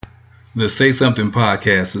The Say Something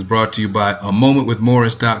podcast is brought to you by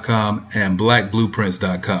amomentwithmorris.com and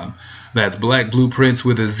blackblueprints.com. That's blackblueprints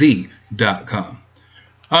with a Z.com.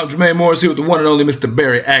 I'm Jermaine Morris here with the one and only Mr.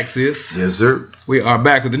 Barry Axius. Yes, sir. We are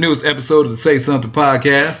back with the newest episode of the Say Something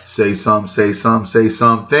podcast. Say something, say something, say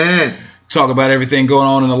something. Talk about everything going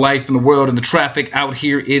on in the life, in the world, and the traffic out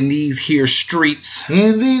here in these here streets.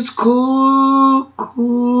 In these cool,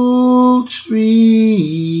 cool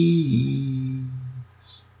streets.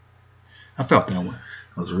 I felt that one.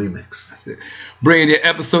 That was a remix. That's it. Bringing you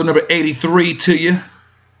episode number 83 to you.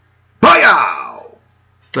 Bow!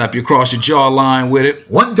 Slap you across your jawline with it.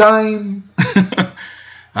 One time.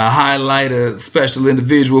 I highlight a special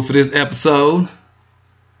individual for this episode.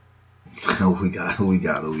 Who we got?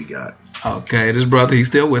 Okay, this brother, he's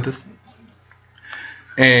still with us.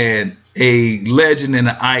 And a legend and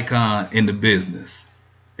an icon in the business.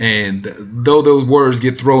 And though those words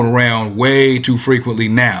get thrown around way too frequently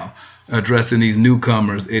now, addressing these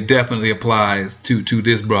newcomers, it definitely applies to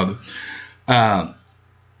this brother.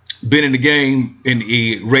 Been in the game in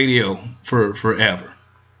the radio for forever.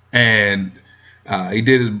 And he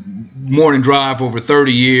did his morning drive over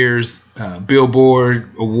 30 years, Billboard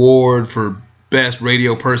Award for Best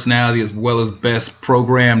Radio Personality as well as Best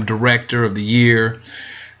Program Director of the Year.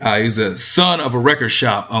 He's a son of a record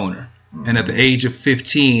shop owner. And at the age of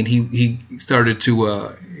 15, he started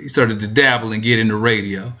to dabble and get into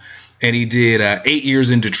radio. And he did 8 years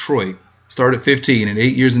in Detroit. Started at 15 and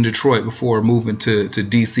 8 years in Detroit before moving to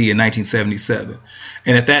D.C. in 1977.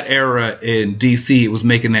 And at that era in D.C., it was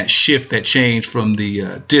making that shift, that change from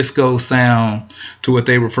the disco sound to what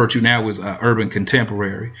they refer to now as urban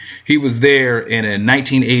contemporary. He was there, and in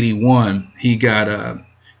 1981, he got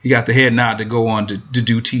the head nod to go on to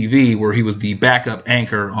do TV, where he was the backup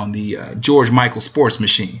anchor on the George Michael Sports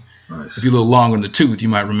Machine. Nice. If you're a little longer in the tooth, you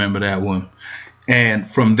might remember that one. And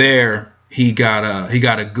from there, he got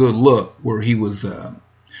a good look where he was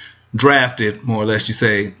drafted, more or less you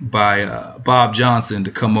say, by Bob Johnson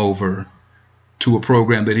to come over to a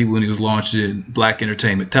program that when he was launching Black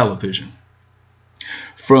Entertainment Television.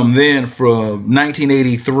 From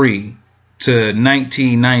 1983 to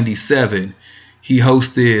 1997, he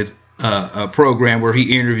hosted a program where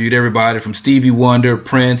he interviewed everybody from Stevie Wonder,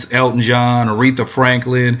 Prince, Elton John, Aretha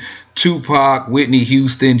Franklin, Tupac, Whitney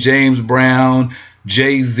Houston, James Brown,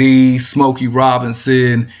 Jay-Z, Smokey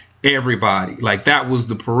Robinson, everybody. Like, that was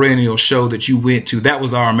the perennial show that you went to. That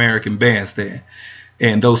was our American Bandstand.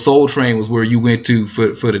 And those Soul Train was where you went to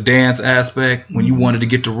for the dance aspect. When you wanted to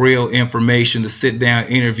get the real information, to sit down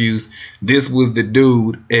interviews, this was the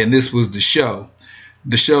dude and this was the show.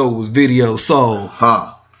 The show was Video Soul.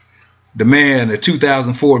 The man, a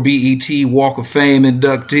 2004 BET Walk of Fame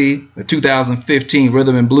inductee, a 2015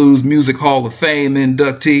 Rhythm and Blues Music Hall of Fame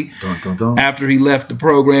inductee. Dun, dun, dun. After he left the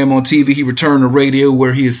program on TV, he returned to radio,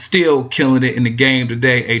 where he is still killing it in the game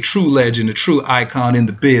today. A true legend, a true icon in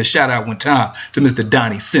the biz. Shout out one time to Mr.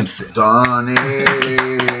 Donnie Simpson. Donnie.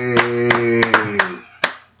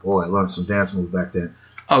 Boy, I learned some dance moves back then.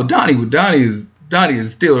 Oh, Donnie is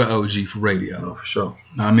still the OG for radio. No, for sure.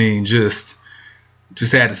 I mean, just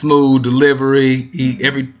had a smooth delivery.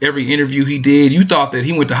 Every interview he did, you thought that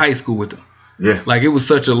he went to high school with them. Yeah. Like, it was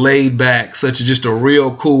such a laid back, just a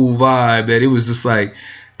real cool vibe that it was just like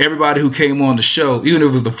everybody who came on the show, even if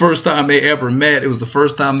it was the first time they ever met, it was the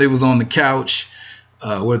first time they was on the couch,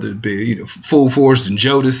 whether it be Full Force and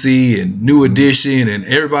Jodeci and New Edition and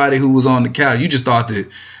everybody who was on the couch, you just thought that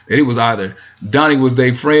it was either Donnie was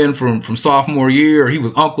their friend from sophomore year, or he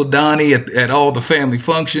was Uncle Donnie at all the family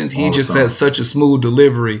functions. He just had such a smooth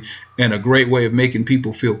delivery and a great way of making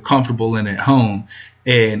people feel comfortable and at home.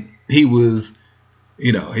 And he was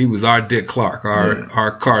our Dick Clark,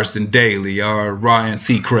 our Carson Daly, our Ryan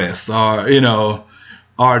Seacrest,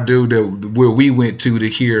 our dude where we went to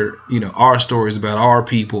hear, our stories about our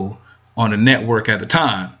people on the network at the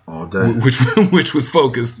time, all day, which was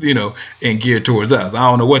focused, and geared towards us. I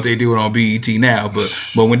don't know what they do on BET now, but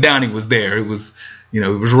when Donnie was there, it was, it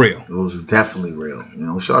was real. It was definitely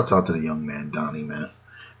real. Shouts out to the young man, Donnie, man.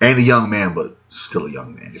 Ain't a young man, but still a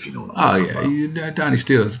young man, if you know what I'm talking about. Donnie's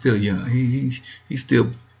still young. He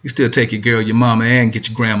still take your girl, your mama, and get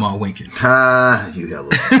your grandma winking. You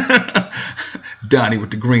hella. Donnie with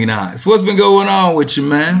the green eyes. What's been going on with you,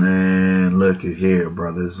 man? Man, look at here,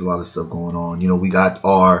 brother. There's a lot of stuff going on. We got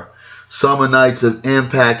our Summer Nights of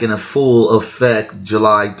Impact in a full effect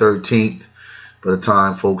July 13th. By the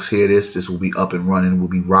time folks hear this will be up and running. We'll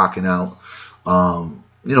be rocking out.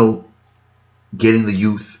 Getting the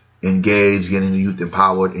youth engaged, getting the youth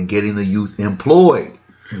empowered, and getting the youth employed.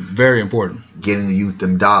 Very important. Getting the youth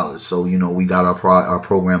them dollars. So, we got our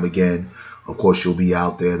program again. Of course, you'll be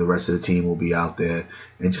out there. The rest of the team will be out there.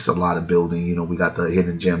 And just a lot of building. You know, we got the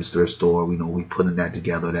Hidden Gems thrift store. We know we putting that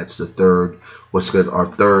together. That's the third. What's good? Our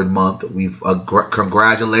third month. We've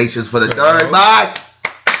congratulations for the third month.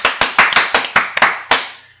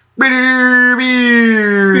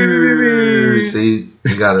 See,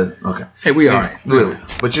 you gotta okay. Hey, we all right. Really,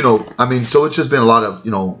 but you know, I mean, so it's just been a lot of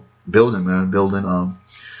building, man, building.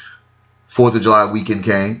 4th of July weekend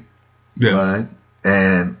came, right?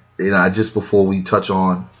 And just before we touch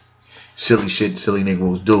on silly shit silly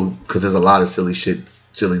Negroes do, because there's a lot of silly shit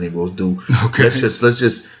silly Negroes do. Okay. Let's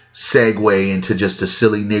just segue into just the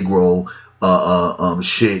silly Negro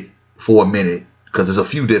shit for a minute, because there's a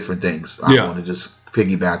few different things I want to just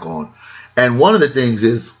piggyback on. And one of the things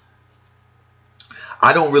is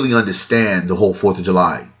I don't really understand the whole 4th of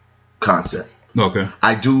July concept. Okay.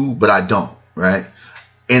 I do, but I don't, right?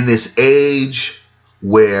 In this age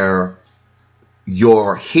where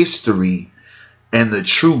your history and the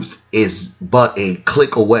truth is but a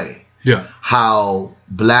click away. Yeah. How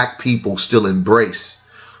black people still embrace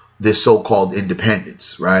this so-called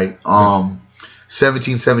independence, right?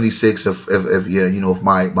 1776, if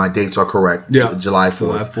my dates are correct, July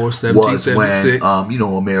 4th, 1776 was when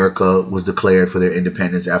America was declared for their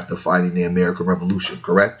independence after fighting the American Revolution,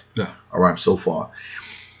 correct? Yeah. All right, so far.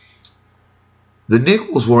 The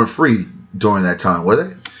Negroes weren't free during that time, were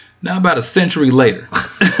they? Now, about a century later,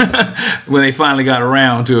 when they finally got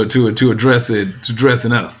around to addressing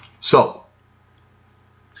us. So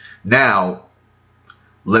now,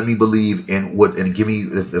 let me believe in what, and give me,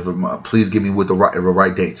 please give me with the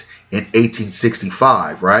right dates. In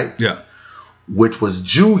 1865, right? Yeah. Which was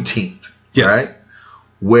Juneteenth, yes. Right?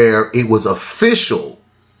 Where it was official,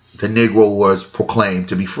 the Negro was proclaimed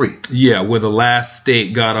to be free. Yeah, where the last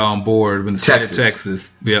state got on board, when the Texas. state of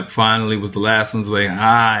Texas, finally was the last ones like, all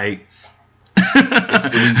right.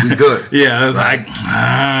 we good. Yeah, it was right? like, all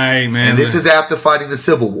right, man. And this is after fighting the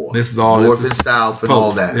Civil War. This is all North and South and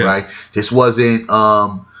all that, right? This wasn't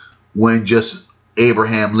when just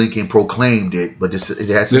Abraham Lincoln proclaimed it, but this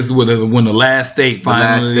is when the last state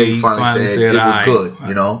finally said it was good,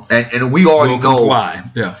 and we already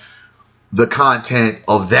know the content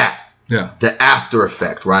of that. Yeah. The after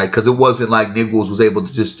effect, right? Because it wasn't like Negroes was able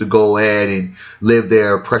to go ahead and live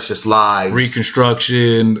their precious lives.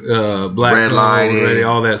 Reconstruction, black redlining,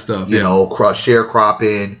 all that stuff.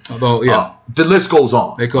 Sharecropping. Although, the list goes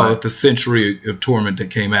on. They call it the century of torment that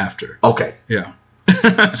came after. Okay. Yeah.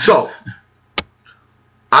 So,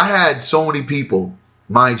 I had so many people.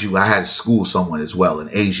 Mind you, I had to school someone as well, an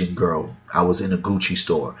Asian girl. I was in a Gucci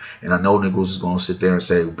store. And I know Negroes is going to sit there and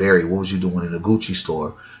say, Barry, what was you doing in a Gucci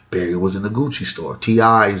store? Barry was in the Gucci store.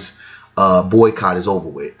 T.I.'s boycott is over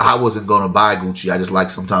with. I wasn't going to buy Gucci. I just like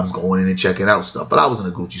sometimes going in and checking out stuff. But I was in a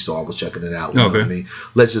Gucci store. I was checking it out. You know what I mean?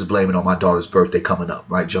 Let's just blame it on my daughter's birthday coming up,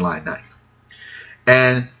 right? July 9th.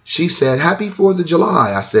 And she said, Happy 4th of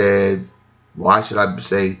July. I said, why should I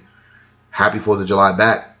say Happy 4th of July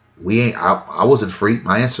back? I wasn't free.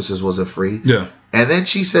 My ancestors wasn't free. Yeah. And then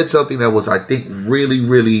she said something that was, I think, really,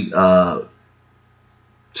 really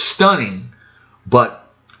stunning, but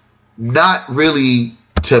not really,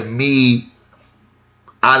 to me,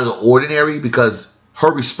 out of the ordinary, because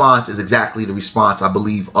her response is exactly the response I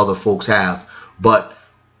believe other folks have. But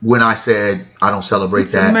when I said I don't celebrate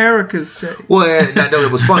it's that, America's Day. Well, I know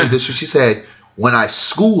it was funny. She said when I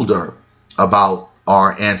schooled her about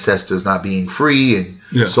our ancestors not being free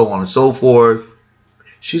and so on and so forth,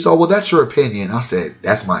 she said, well, that's your opinion. I said,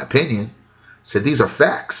 that's my opinion. I said, these are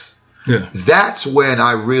facts. Yeah. That's when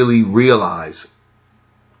I really realized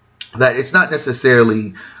that it's not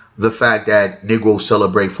necessarily the fact that Negroes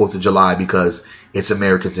celebrate 4th of July because it's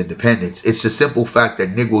America's independence. It's the simple fact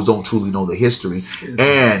that Negroes don't truly know the history.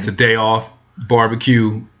 And it's a day off,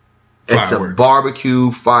 barbecue, fireworks. It's a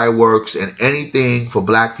barbecue, fireworks, and anything for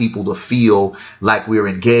black people to feel like we're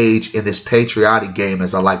engaged in this patriotic game,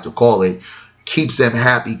 as I like to call it, keeps them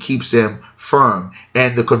happy, keeps them firm.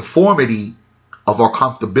 And the conformity of our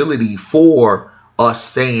comfortability for us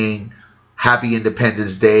saying Happy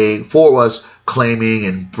Independence Day, for us claiming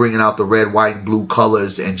and bringing out the red, white, and blue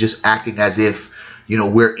colors and just acting as if,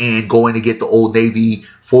 we're going to get the Old Navy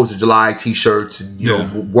 4th of July t-shirts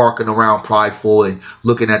and, walking around prideful and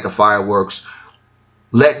looking at the fireworks.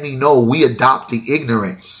 Let me know we adopt the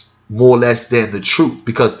ignorance more or less than the truth,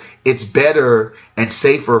 because it's better and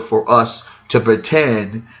safer for us to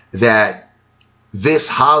pretend that this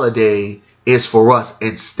holiday is for us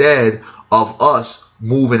instead of us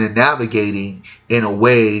moving and navigating in a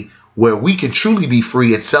way where we can truly be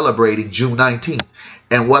free and celebrating June 19th.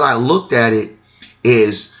 And what I looked at it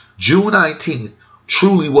is June 19th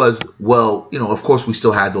truly was, well, of course we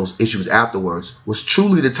still had those issues afterwards, was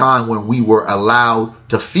truly the time when we were allowed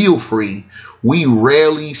to feel free. We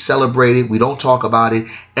rarely celebrate it. We don't talk about it.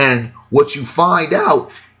 And what you find out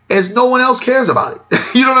is no one else cares about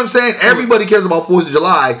it. You know what I'm saying? Everybody cares about 4th of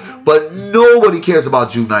July, but nobody cares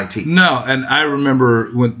about June 19th. No, and I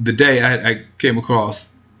remember when the day I came across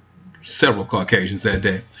several Caucasians that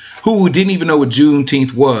day who didn't even know what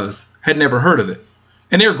Juneteenth was, had never heard of it.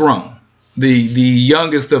 And they're grown. The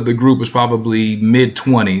youngest of the group was probably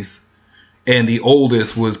mid-20s, and the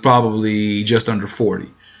oldest was probably just under 40.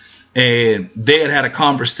 And they had a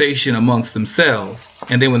conversation amongst themselves.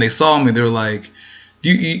 And then when they saw me, they were like,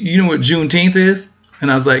 you know what Juneteenth is? And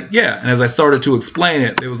I was like, yeah. And as I started to explain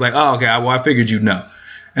it, it was like, oh, okay, well, I figured you'd know.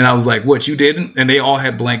 And I was like, what, you didn't? And they all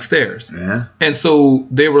had blank stares. Yeah. And so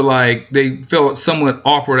they were like, they felt somewhat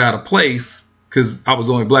awkward, out of place, because I was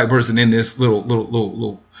the only black person in this little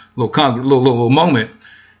moment.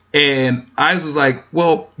 And I was like,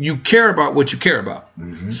 well, you care about what you care about.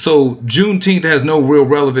 Mm-hmm. So Juneteenth has no real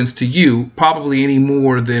relevance to you, probably any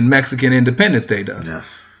more than Mexican Independence Day does. Yeah.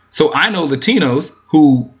 So I know Latinos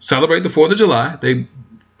who celebrate the 4th of July. They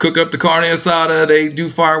cook up the carne asada, they do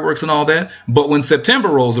fireworks and all that. But when September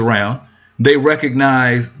rolls around, they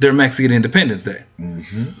recognize their Mexican Independence Day.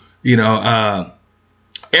 Mm-hmm.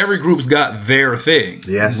 Every group's got their thing.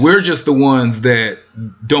 Yes. We're just the ones that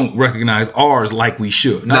don't recognize ours like we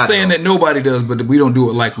should. Not saying that nobody does, but we don't do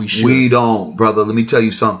it like we should. We don't, brother. Let me tell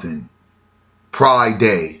you something. Pride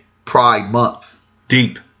Day, Pride Month.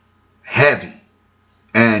 Deep. Heavy.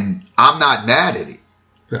 And I'm not mad at it.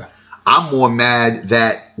 Yeah. I'm more mad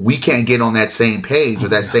that we can't get on that same page or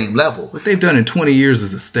that same level. What they've done in 20 years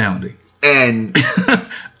is astounding. And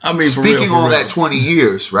I mean, speaking on that 20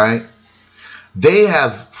 years, right? They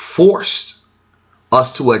have forced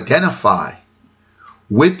us to identify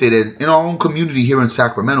with it in our own community here in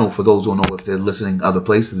Sacramento. For those who don't know, if they're listening other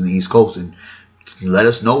places in the East Coast, and let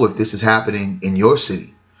us know if this is happening in your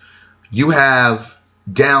city. You have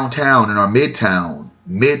downtown and our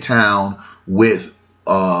midtown with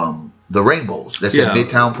the rainbows. That's at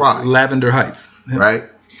Midtown Pride. Lavender Heights. Yeah. Right?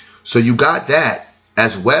 So you got that,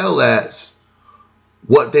 as well as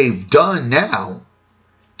what they've done now.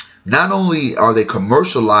 Not only are they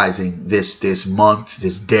commercializing this month,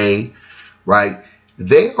 this day, right?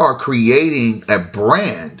 They are creating a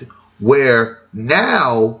brand where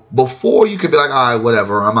now, before you could be like, all right,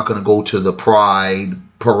 whatever, I'm not going to go to the Pride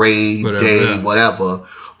parade day, whatever.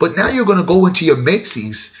 But now you're going to go into your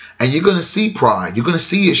Macy's and you're going to see Pride. You're going to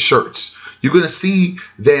see his shirts. You're going to see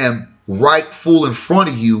them right full in front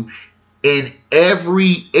of you in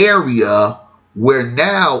every area, where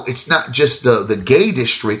now it's not just the gay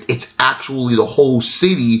district, it's actually the whole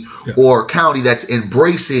city or county that's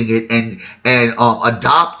embracing it and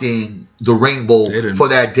adopting the rainbow for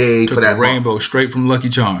that day, for that rainbow month. Straight from Lucky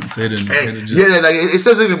Charms. They didn't it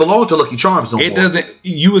doesn't even belong to Lucky Charms no more. It doesn't.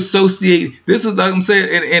 You associate this is like I'm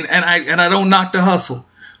saying, and I don't knock the hustle,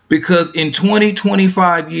 because in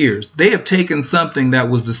 25 years they have taken something that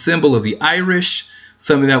was the symbol of the Irish,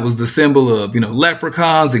 something that was the symbol of,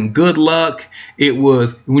 leprechauns and good luck. It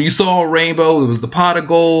was, when you saw a rainbow, it was the pot of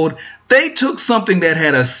gold. They took something that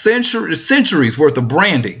had centuries worth of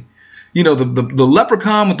branding. The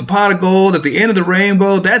leprechaun with the pot of gold at the end of the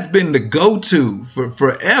rainbow, that's been the go-to for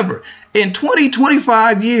forever. In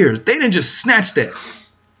 25 years, they didn't just snatch that.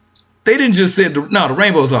 They didn't just say, no, the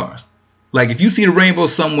rainbow's ours. Like, if you see the rainbow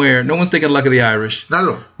somewhere, no one's thinking Luck of the Irish. Not at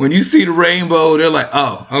all. When you see the rainbow, they're like,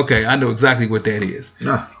 oh, okay, I know exactly what that is.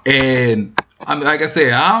 No. And like I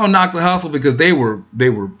said, I don't knock the hustle, because they were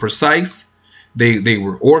precise. They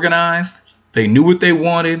were organized. They knew what they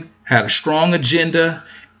wanted, had a strong agenda.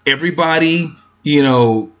 Everybody,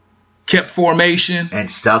 kept formation. And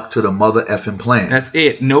stuck to the mother effing plan. That's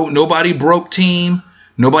it. Nobody broke team.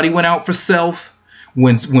 Nobody went out for self.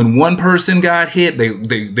 When one person got hit,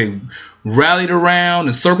 they rallied around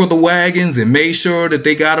and circled the wagons and made sure that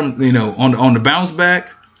they got them, on the bounce back.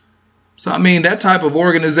 So I mean, that type of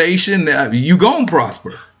organization, you gonna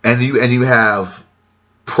prosper. And you have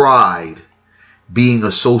Pride being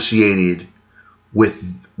associated with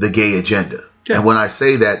the gay agenda. Yeah. And when I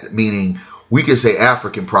say that, meaning we can say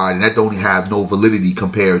African Pride, and that don't have no validity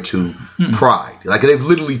compared to Pride. Like, they've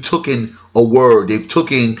literally taken a word, they've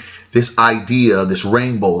taken this idea, this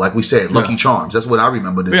rainbow, like we said, Lucky Charms. That's what I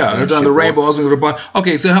remember. They've done the rainbow.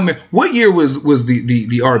 Okay, so how many? What year was the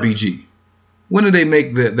RBG? When did they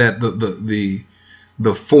make the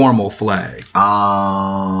formal flag?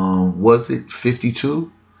 Was it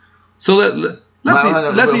 52? So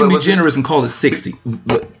Let's even be generous and call it 60,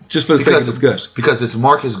 just for the sake of discussion. Because it's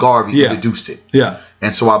Marcus Garvey who introduced it. Yeah.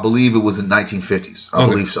 And so I believe it was in 1950s. I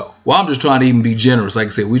believe so. Well, I'm just trying to even be generous. Like I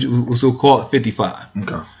said, we'll call it 55.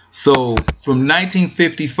 Okay. So from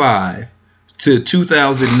 1955 to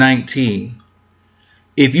 2019,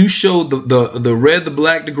 if you showed the red, the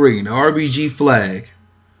black, the green, the RBG flag,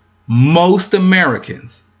 most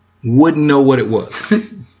Americans wouldn't know what it was.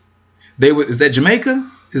 Is that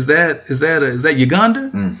Jamaica? Is that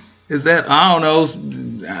Uganda? Is that, I don't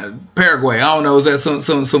know, Paraguay? I don't know. Is that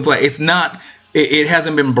some flag? It's not. It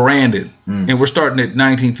hasn't been branded, and we're starting at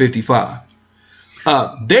 1955.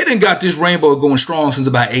 They didn't got this rainbow going strong since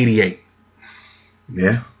about 88.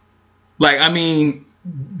 Yeah. Like, I mean,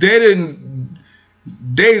 and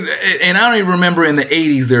I don't even remember in the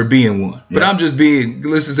 80s there being one. But I'm just being,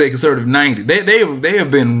 let's just say conservative 90. They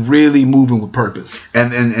have been really moving with purpose.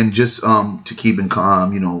 And just to keep in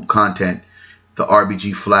content, the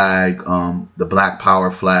RBG flag, the Black Power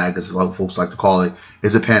flag, as a lot of folks like to call it,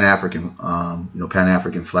 is a Pan-African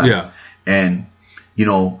flag. Yeah. And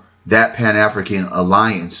that Pan-African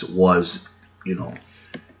alliance was,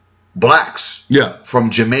 blacks. Yeah.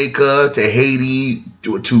 From Jamaica to Haiti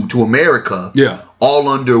to America. Yeah. All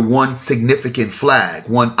under one significant flag,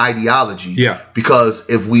 one ideology. Yeah. Because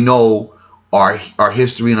if we know our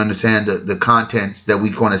history and understand the contents that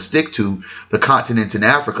we're going to stick to, the continents in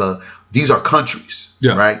Africa, these are countries,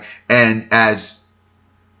 right? And as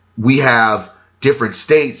we have different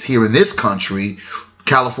states here in this country,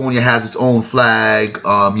 California has its own flag.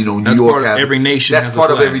 New that's York part has of every nation. That's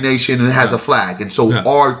part of every nation and has a flag. And so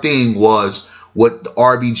our thing was what the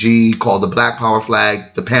RBG called the Black Power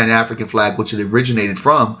flag, the Pan-African flag, which it originated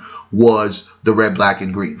from, was the red, black,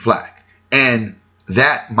 and green flag. And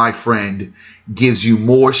that, my friend, gives you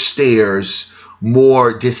more stares,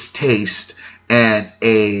 more distaste, and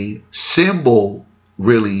a symbol,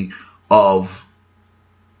 really, of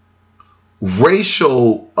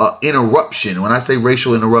racial interruption. When I say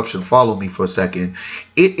racial interruption, follow me for a second.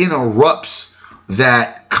 It interrupts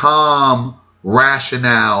that calm,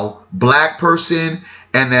 rationale black person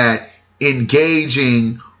and that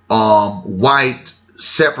engaging white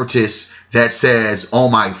separatist that says, oh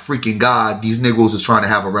my freaking God, these Negroes is trying to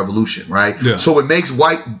have a revolution, right? Yeah. So it makes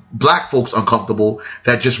black folks uncomfortable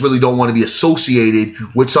that just really don't want to be associated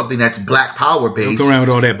with something that's black power based. Don't go around with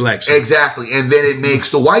all that black shit. Exactly. And then it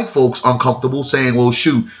makes the white folks uncomfortable saying, well,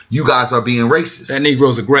 shoot, you guys are being racist. That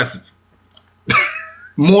Negro's aggressive.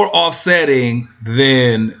 More offsetting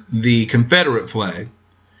than the Confederate flag,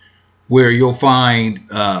 where you'll find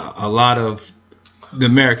a lot of the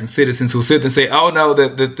American citizens who sit and say, oh no,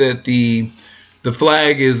 that the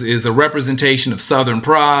flag is a representation of Southern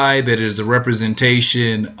pride, that it is a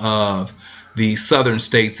representation of the Southern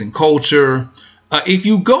states and culture. If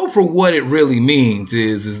you go for what it really means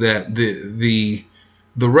is that the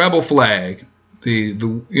rebel flag,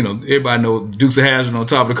 everybody know Dukes of Hazzard on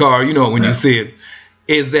top of the car, you know it when you see it,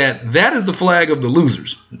 is that is the flag of the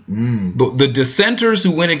losers. The dissenters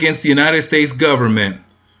who went against the United States government.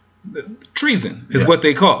 Treason is what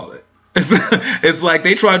they call it. It's like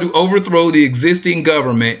they tried to overthrow the existing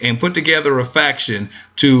government and put together a faction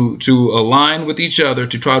to align with each other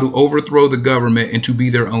to try to overthrow the government and to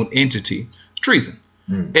be their own entity. Treason.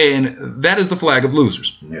 And that is the flag of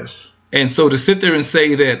losers. Yes. And so to sit there and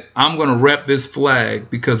say that I'm going to rep this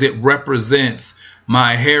flag because it represents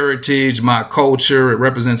my heritage, my culture, it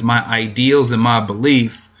represents my ideals and my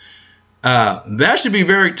beliefs, that should be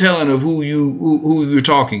very telling of who you're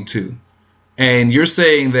talking to. And you're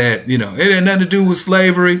saying that, it had nothing to do with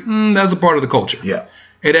slavery. That's a part of the culture. Yeah.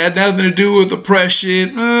 It had nothing to do with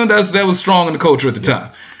oppression. That was strong in the culture at the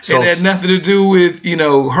time. So, it had nothing to do with,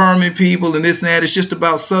 Herman people and this and that. It's just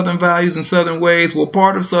about Southern values and Southern ways. Well,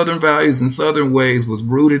 part of Southern values and Southern ways was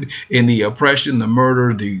rooted in the oppression, the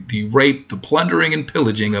murder, the rape, the plundering and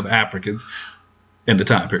pillaging of Africans in the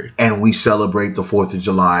time period. And we celebrate the 4th of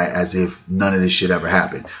July as if none of this shit ever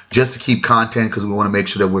happened. Just to keep content, because we want to make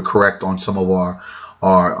sure that we're correct on some of our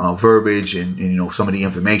verbiage and some of the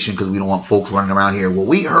information, because we don't want folks running around here. Well,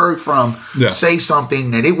 we heard from say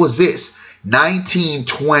something and it was this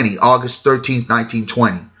 1920, August 13th,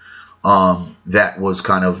 1920. That was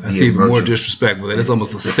kind of that's even more disrespectful. That is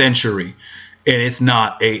almost a century, and it's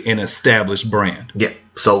not an established brand. Yeah.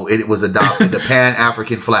 So it was adopted, the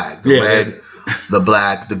Pan-African flag, the red, the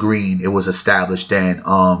black, the green. It was established then,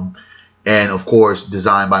 and of course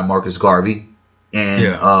designed by Marcus Garvey.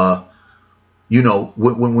 And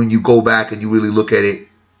when you go back and you really look at it,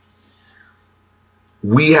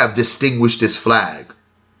 we have distinguished this flag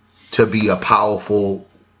to be a powerful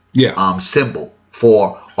symbol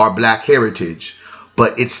for our black heritage.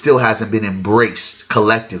 but it still hasn't been embraced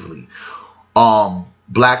collectively.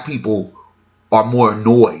 Black people are more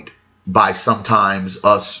annoyed by sometimes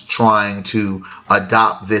us trying to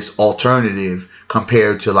adopt this alternative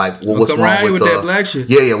compared to like, well, what's wrong with the that black shit?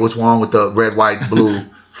 Yeah, what's wrong with the red, white, blue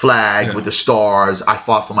flag with the stars? I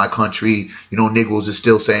fought for my country. You know, Negroes is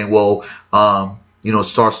still saying, well, you know,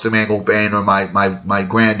 Star Spangled Banner, my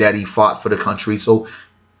granddaddy fought for the country. So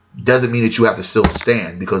doesn't mean that you have to still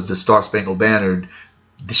stand, because the Star Spangled Banner,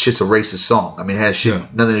 the shit's a racist song. I mean, it has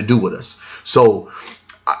nothing to do with us. So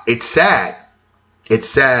it's sad. It's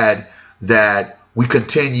sad that we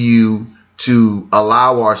continue to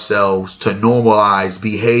allow ourselves to normalize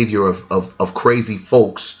behavior of crazy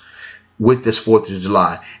folks with this 4th of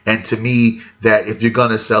July. And to me, that if you're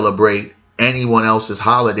going to celebrate anyone else's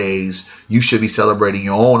holidays, you should be celebrating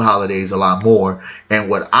your own holidays a lot more. And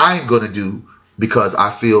what I'm going to do, because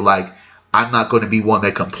I feel like I'm not going to be one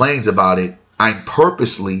that complains about it, I'm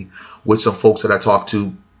purposely, with some folks that I talked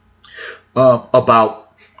to about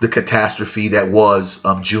the catastrophe that was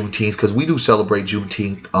Juneteenth, because we do celebrate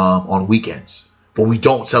Juneteenth on weekends, but we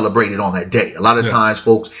don't celebrate it on that day. A lot of times,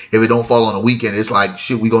 folks, if it don't fall on a weekend, it's like,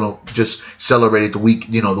 shit, we're going to just celebrate it the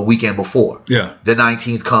weekend before. Yeah. The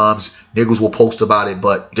 19th comes, niggas will post about it,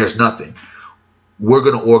 but there's nothing. We're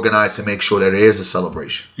going to organize to make sure that there is a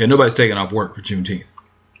celebration. Yeah, nobody's taking off work for Juneteenth.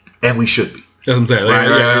 And we should be. That's what I'm saying. Right,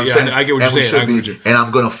 I get what you're saying. And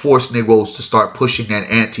I'm going to force Negroes to start pushing that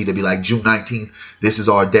ante to be like, June 19th, this is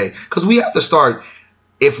our day. Because we have to start,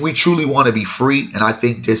 if we truly want to be free, and I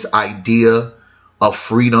think this idea of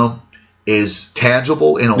freedom is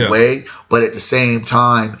tangible in a way, but at the same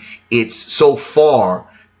time, it's so far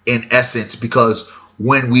in essence, because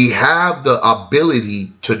when we have the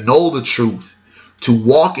ability to know the truth, to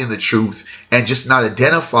walk in the truth, and just not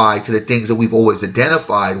identify to the things that we've always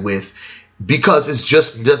identified with, because it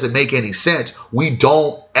just doesn't make any sense, we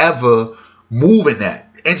don't ever move in that.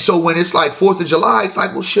 And so when it's like 4th of July, it's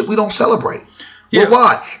like, well, shit, we don't celebrate. Yeah. Well,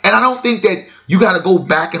 why? And I don't think that you got to go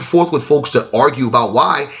back and forth with folks to argue about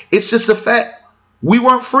why. It's just the fact we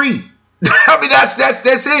weren't free. I mean, that's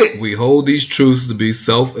it. We hold these truths to be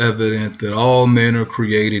self-evident, that all men are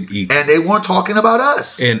created equal. And they weren't talking about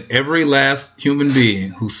us. And every last human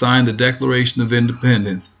being who signed the Declaration of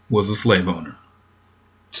Independence was a slave owner.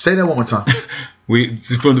 Say that one more time.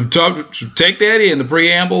 From the top, take that in the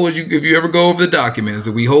preamble. If you ever go over the document, is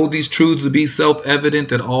that we hold these truths to be self-evident,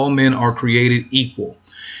 that all men are created equal.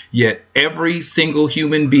 Yet every single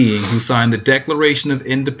human being who signed the Declaration of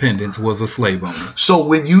Independence was a slave owner. So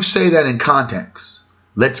when you say that in context,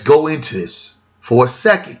 let's go into this for a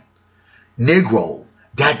second. Negro,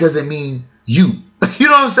 that doesn't mean you. You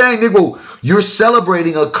know what I'm saying, Negro? You're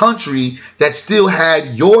celebrating a country that still had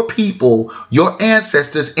your people, your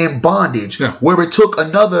ancestors in bondage, where it took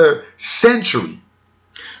another century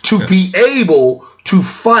to be able to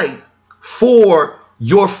fight for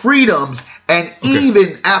your freedoms. And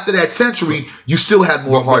even after that century, you still had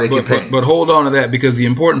more heartache and pain. But hold on to that, because the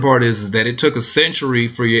important part is that it took a century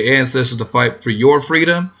for your ancestors to fight for your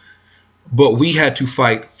freedom, but we had to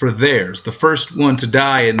fight for theirs. The first one to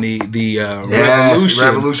die in the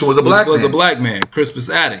revolution was a black man. Crispus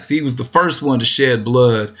Attucks. He was the first one to shed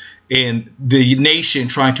blood in the nation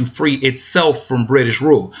trying to free itself from British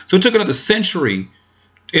rule. So it took another century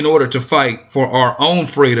in order to fight for our own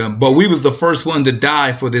freedom, but we was the first one to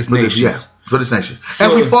die for this nation. For this nation. So,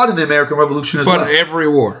 and we fought in the American Revolution as well. Fought every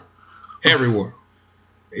war. There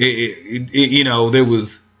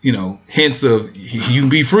was, hints of, you can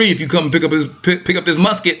be free if you come pick up this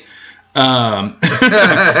musket. Come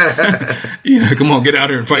on, get out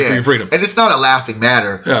here and fight for your freedom. And it's not a laughing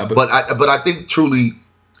matter, but I think truly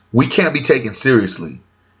we can't be taken seriously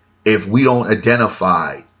if we don't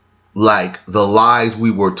identify like the lies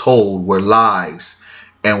we were told were lies,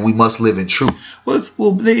 and we must live in truth. Well,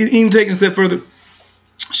 even taking a step further,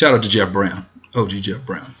 shout out to Jeff Brown, OG Jeff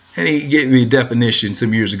Brown. And he gave me a definition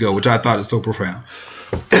some years ago, which I thought is so profound.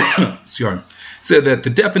 Sorry. Said that the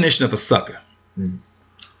definition of a sucker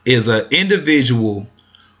is an individual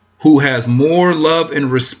who has more love and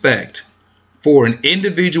respect for an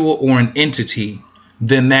individual or an entity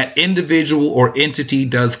than that individual or entity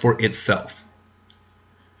does for itself.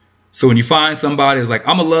 So when you find somebody who's like,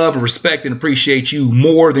 I'm going to love and respect and appreciate you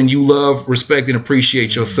more than you love, respect, and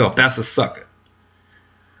appreciate yourself, that's a sucker.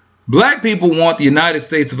 Black people want the United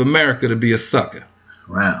States of America to be a sucker.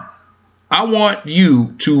 Wow. I want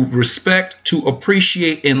you to respect, to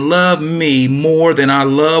appreciate, and love me more than I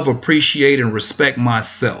love, appreciate, and respect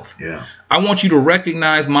myself. Yeah. I want you to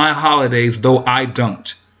recognize my holidays, though I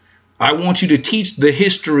don't. I want you to teach the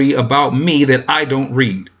history about me that I don't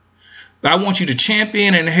read. I want you to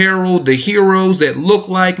champion and herald the heroes that look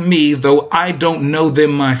like me, though I don't know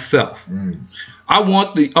them myself. I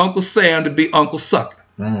want the Uncle Sam to be Uncle Sucker.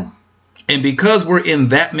 And because we're in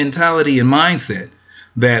that mentality and mindset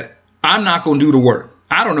that I'm not going to do the work.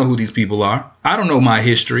 I don't know who these people are. I don't know my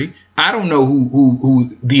history. I don't know who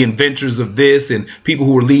the inventors of this and people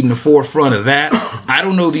who were leading the forefront of that. I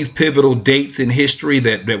don't know these pivotal dates in history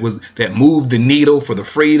that moved the needle for the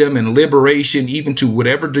freedom and liberation, even to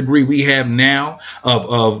whatever degree we have now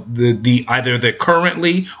of the either the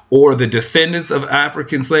currently or the descendants of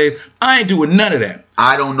African slaves. I ain't doing none of that.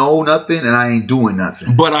 I don't know nothing and I ain't doing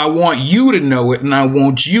nothing. But I want you to know it and I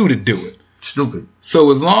want you to do it. Stupid. So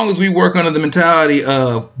as long as we work under the mentality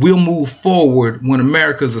of we'll move forward when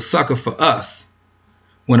America's a sucker for us,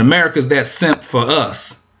 when America's that simp for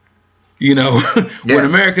us, when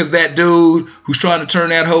America's that dude who's trying to turn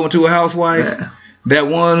that hoe into a housewife, that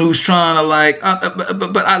one who's trying to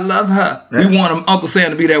but I love her. Yeah. We want Uncle Sam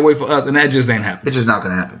to be that way for us, and that just ain't happening. It's just not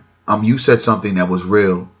going to happen. You said something that was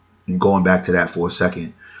real, and going back to that for a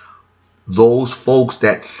second, those folks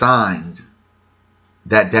that signed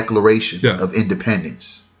that Declaration of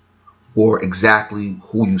Independence were exactly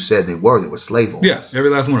who you said they were. They were slave owners. Yeah, every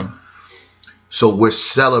last one of them. So we're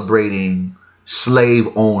celebrating slave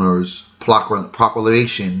owners'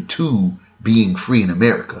 proclamation to being free in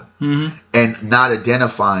America. Mm-hmm. And not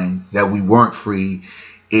identifying that we weren't free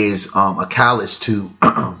is a callous to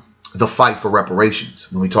the fight for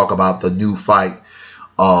reparations. When we talk about the new fight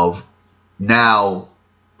of now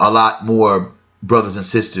a lot more brothers and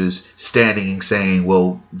sisters standing and saying,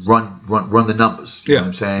 well, run the numbers. You know what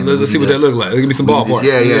I'm saying? Let's see what that look like. Give me some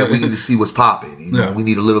ballpark. We need to see what's popping. We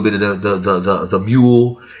need a little bit of the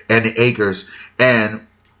mule and the acres. And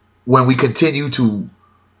when we continue to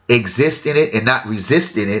exist in it and not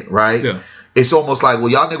resist in it, right? Yeah. It's almost like, well,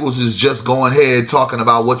 y'all niggas is just going ahead talking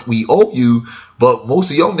about what we owe you, but most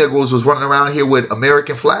of y'all niggas was running around here with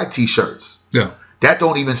American flag t-shirts. Yeah. That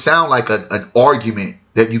don't even sound like an argument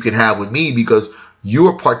that you can have with me, because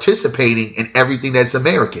you're participating in everything that's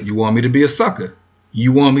American. You want me to be a sucker.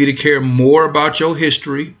 You want me to care more about your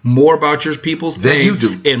history, more about your people's pain, than you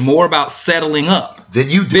do, and more about settling up than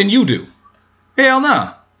you do. Hell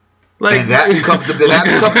nah. And that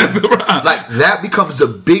becomes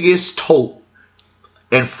the biggest tote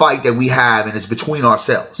and fight that we have, and it's between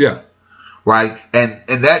ourselves. Yeah. Right? And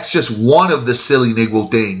that's just one of the silly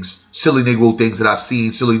Negro things that I've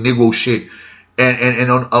seen, silly Negro shit. And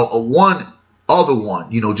on one other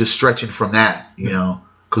one, just stretching from that,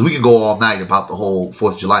 because we can go all night about the whole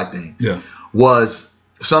 4th of July thing. Yeah. Was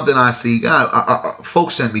something I see.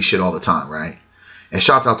 Folks send me shit all the time, right? And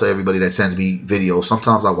shouts out to everybody that sends me videos.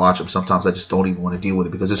 Sometimes I watch them. Sometimes I just don't even want to deal with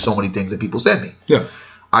it because there's so many things that people send me. Yeah.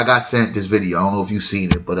 I got sent this video. I don't know if you've seen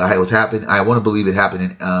it, but it was happening. I want to believe it happened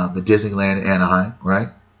in the Disneyland in Anaheim, right?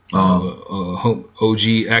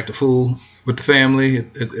 OG Act a Fool with the family at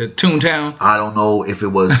Toontown. I don't know if it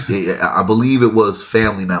was. I believe it was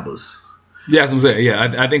family members. Yeah, that's what I'm saying.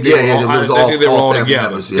 Yeah, I think they were all together.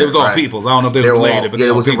 Members, it was all peoples. I don't know if they were related, but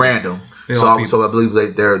it was random. So I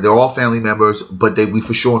believe they're all family members, but we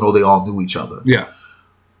for sure know they all knew each other. Yeah.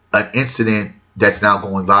 An incident that's now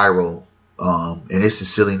going viral, and this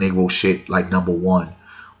is silly Negro shit, like number one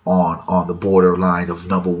on the borderline of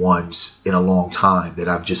number ones in a long time that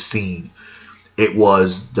I've just seen. It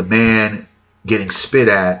was the man getting spit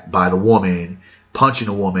at by the woman, punching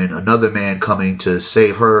a woman, another man coming to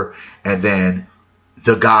save her, and then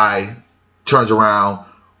the guy turns around,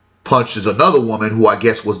 punches another woman who I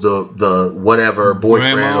guess was the whatever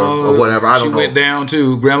boyfriend or whatever. I don't know. She went down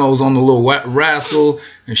too. Grandma was on the little rascal,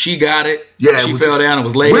 and she got it. Yeah, she fell down and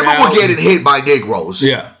was laid out. Women were getting hit by Negroes.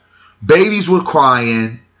 Yeah, babies were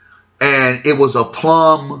crying, and it was a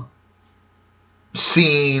plumb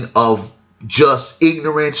scene of just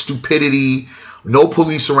ignorance, stupidity. No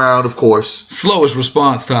police around, of course. Slowest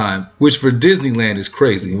response time, which for Disneyland is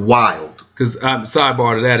crazy. Wild. Because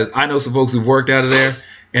sidebar to that is, I know some folks who've worked out of there.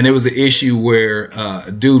 And there was an issue where a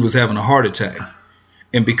dude was having a heart attack.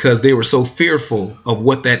 And because they were so fearful of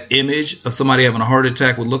what that image of somebody having a heart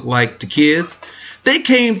attack would look like to kids, they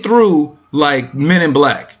came through like Men in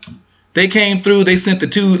Black. They came through, they sent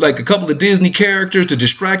a couple of Disney characters to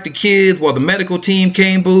distract the kids while the medical team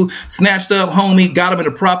came, snatched up homie, got him in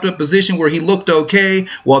a propped up position where he looked okay,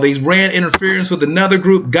 while they ran interference with another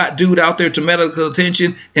group, got dude out there to medical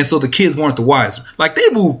attention, and so the kids weren't the wiser. Like, they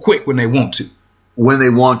move quick when they want to. When they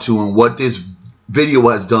want to, and what this video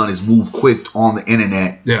has done is move quick on the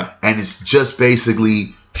internet. Yeah. And it's just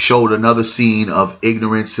basically showed another scene of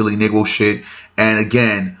ignorant, silly Negro shit. And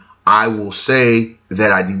again, I will say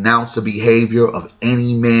that I denounce the behavior of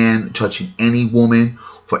any man touching any woman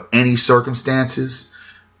for any circumstances.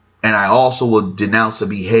 And I also will denounce the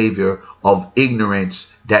behavior of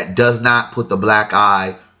ignorance that does not put the black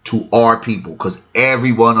eye to our people, because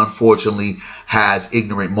everyone unfortunately has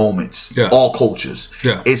ignorant moments. Yeah. All cultures.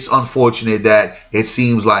 Yeah. It's unfortunate that it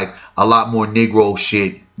seems like a lot more Negro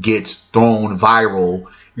shit gets thrown viral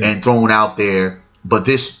and thrown out there. But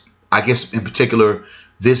this, I guess in particular,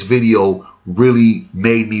 this video really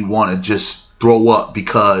made me want to just throw up,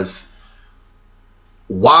 because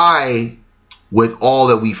why, with all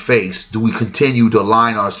that we face, do we continue to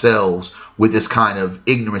align ourselves with this kind of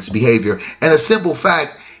ignorance behavior? And a simple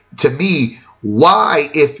fact, to me, why,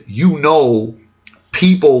 if you know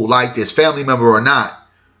people like this, family member or not,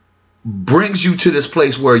 brings you to this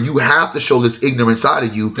place where you have to show this ignorant side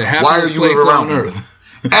of you, why are you around me?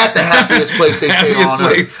 At the happiest place they say on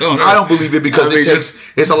earth. I don't believe it, because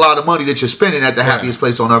it's a lot of money that you're spending at the happiest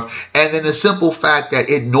place on earth. And then the simple fact that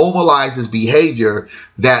it normalizes behavior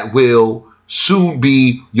that will soon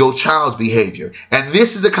be your child's behavior. And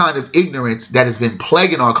this is the kind of ignorance that has been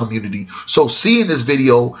plaguing our community. So seeing this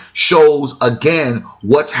video shows again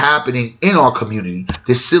what's happening in our community.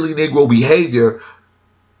 This silly Negro behavior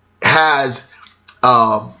has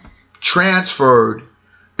transferred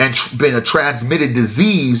and been a transmitted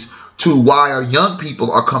disease to why our young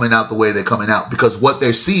people are coming out the way they're coming out, because what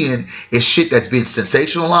they're seeing is shit that's been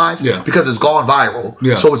sensationalized because it's gone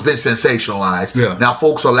viral. So it's been sensationalized. Now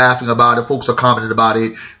folks are laughing about it. Folks are commenting about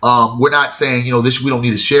it. We're not saying, this, we don't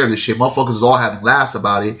need to share this shit. Motherfuckers is all having laughs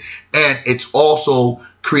about it. And it's also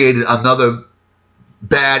created another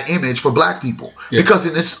bad image for black people, because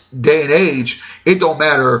in this day and age, it don't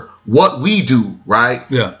matter what we do, right?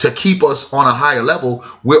 To keep us on a higher level,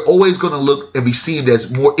 we're always going to look and be seen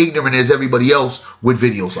as more ignorant as everybody else with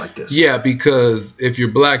videos like this. Yeah, because if you're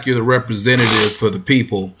black, you're the representative for the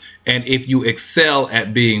people. And if you excel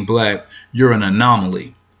at being black, you're an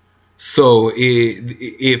anomaly. So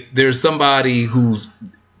if there's somebody who's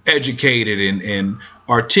educated and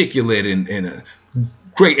articulate and a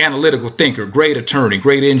great analytical thinker, great attorney,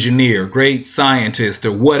 great engineer, great scientist,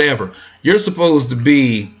 or whatever, you're supposed to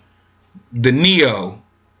be the Neo,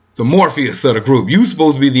 the Morpheus of the group. You're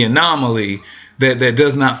supposed to be the anomaly that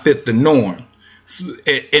does not fit the norm. So,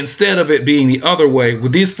 instead of it being the other way,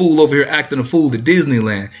 with this fool over here acting a fool at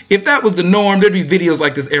Disneyland, if that was the norm, there'd be videos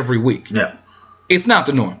like this every week. It's not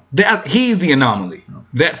the norm. He's the anomaly.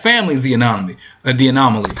 That family's the anomaly.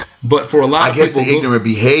 But for a lot of people,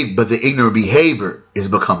 the ignorant behavior is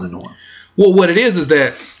become the norm. Well, what it is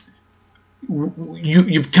that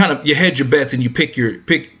you kind of, you hedge your bets and you pick your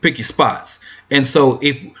spots. And so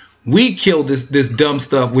if we killed this dumb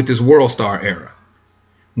stuff with this World Star era,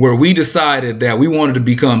 where we decided that we wanted to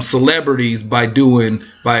become celebrities by taking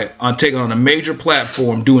on a major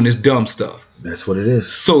platform doing this dumb stuff. That's what it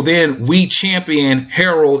is. So then we champion,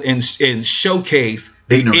 herald, and showcase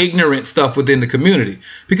the ignorant stuff within the community.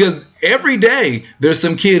 Because every day there's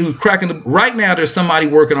some kid who's cracking right now there's somebody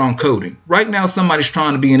working on coding. Right now somebody's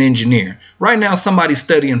trying to be an engineer. Right now somebody's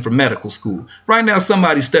studying for medical school. Right now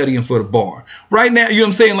somebody's studying for the bar. Right now, you know what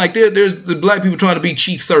I'm saying? Like there's the black people trying to be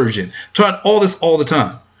chief surgeon. Trying all this all the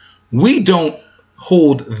time. We don't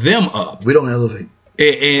hold them up. We don't elevate.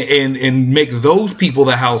 And make those people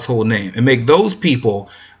the household name, and make those people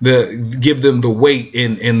give them the weight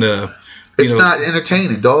in the. It's not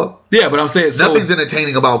entertaining, dog. Yeah, but I'm saying nothing's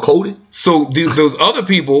entertaining about coding. So those other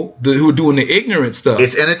people who are doing the ignorant stuff,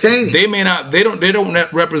 it's entertaining. They may not. They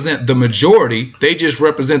don't represent the majority. They just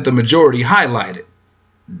represent the majority highlighted.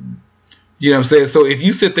 You know what I'm saying? So if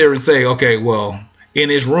you sit there and say, okay, well, in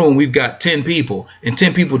this room we've got 10 people, and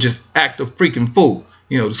 10 people just act a freaking fool.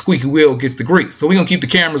 The squeaky wheel gets the grease. So we're going to keep the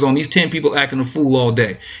cameras on these 10 people acting a fool all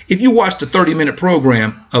day. If you watch the 30-minute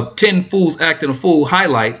program of 10 fools acting a fool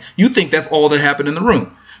highlights, you think that's all that happened in the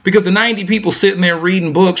room. Because the 90 people sitting there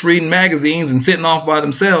reading books, reading magazines, and sitting off by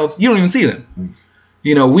themselves, you don't even see them.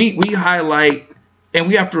 We highlight, and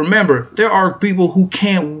we have to remember, there are people who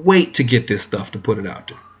can't wait to get this stuff to put it out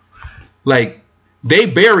there. Like, they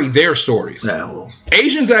bury their stories.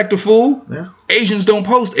 Asians act a fool. Asians don't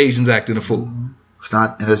post Asians acting a fool. It's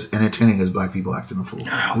not as entertaining as black people acting a fool.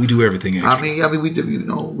 No, we do everything extra. I mean, we do.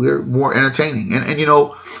 We're more entertaining, and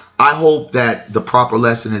I hope that the proper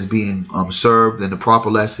lesson is being served, and the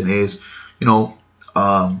proper lesson is,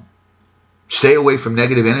 stay away from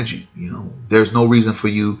negative energy. There's no reason for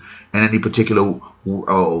you in any particular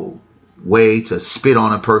way to spit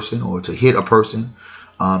on a person or to hit a person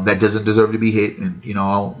that doesn't deserve to be hit. And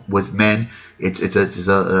with men, it's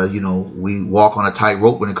we walk on a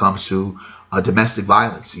tightrope when it comes to domestic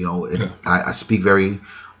violence. I speak very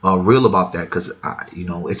real about that because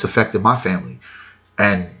it's affected my family,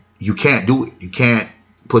 and you can't do it. You can't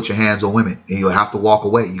put your hands on women, and you'll have to walk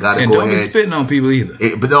away. You got to go ahead. And don't be spitting on people either.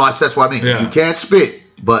 But no, that's what I mean. Yeah. You can't spit,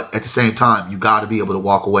 but at the same time, you got to be able to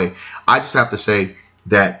walk away. I just have to say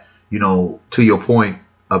that, to your point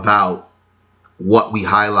about what we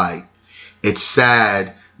highlight, it's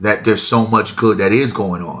sad that there's so much good that is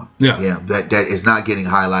going on. Yeah. That is not getting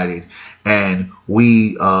highlighted, and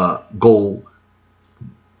we go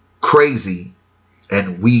crazy,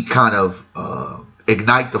 and we kind of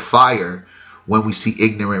ignite the fire when we see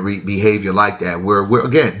ignorant behavior like that. We're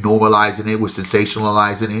again normalizing it, we're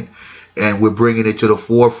sensationalizing it, and we're bringing it to the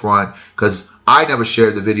forefront. Because I never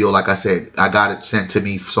shared the video. Like I said, I got it sent to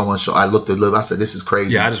me. Someone I looked at it. I said, "This is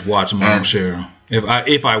crazy." Yeah, I just watch them. I don't share them.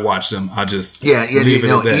 If I watch them, I just leave it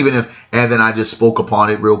at that. Even if, and then I just spoke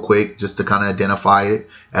upon it real quick just to kind of identify it.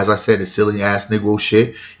 As I said, it's silly ass Negro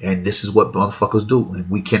shit, and this is what motherfuckers do. And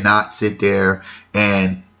we cannot sit there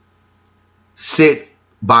and sit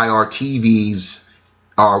by our TVs,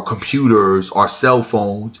 our computers, our cell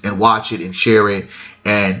phones, and watch it and share it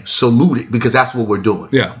and salute it, because that's what we're doing.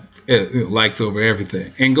 Yeah. Likes over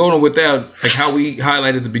everything. And going with that, like how we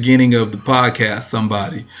highlighted at the beginning of the podcast,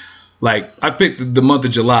 somebody, like I picked the month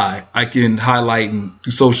of July. I can highlight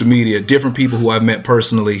through social media different people who I've met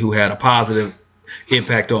personally who had a positive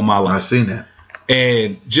impact on my life. I've seen that.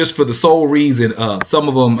 And just for the sole reason of some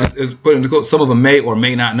of them may or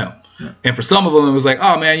may not know. Yeah. And for some of them, it was like,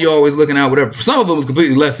 oh man, you're always looking out, whatever. For some of them, it was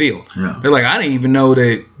completely left field. Yeah. They're like, I didn't even know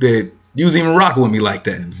that you was even rocking with me like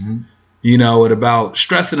that. Mm-hmm. And about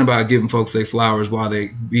stressing about giving folks their flowers while they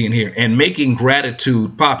being here, and making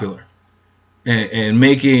gratitude popular, and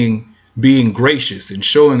making being gracious and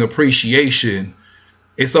showing appreciation.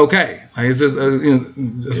 It's okay. Like it's just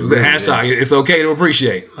this was a hashtag. It's okay to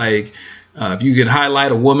appreciate. Like if you can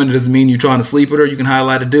highlight a woman, it doesn't mean you're trying to sleep with her. You can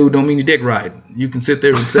highlight a dude, don't mean you dick riding. You can sit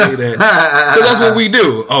there and say that because that's what we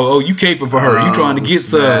do. Oh, you caping for her. You trying to get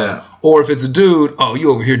some. Or if it's a dude, oh, you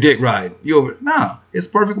over here dick riding. No, it's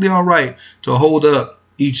perfectly all right to hold up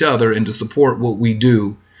each other and to support what we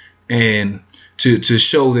do, and to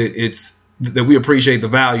show that we appreciate the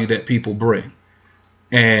value that people bring.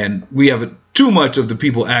 And we have too much of the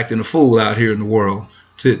people acting a fool out here in the world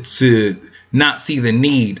to not see the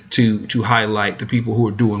need to highlight the people who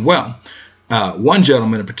are doing well. One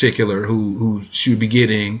gentleman in particular who should be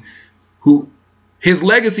getting, his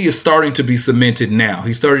legacy is starting to be cemented now.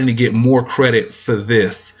 He's starting to get more credit for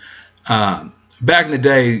this. Back in the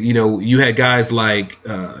day, you had guys like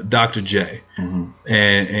Dr. J, mm-hmm.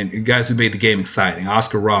 and guys who made the game exciting,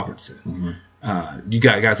 Oscar Robertson. Mm-hmm. You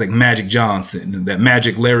got guys like Magic Johnson. That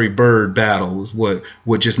Magic Larry Bird battle is what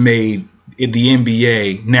just made the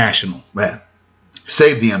NBA national. Man,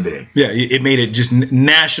 saved the NBA. Yeah, it made it just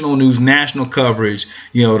national news, national coverage.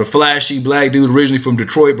 The flashy black dude originally from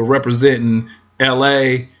Detroit but representing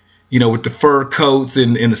LA, with the fur coats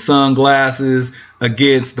and the sunglasses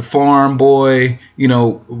against the farm boy,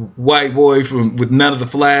 white boy with none of the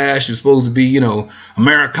flash, who's supposed to be,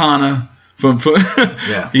 Americana from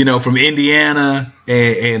yeah. From Indiana,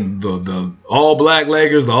 and the all black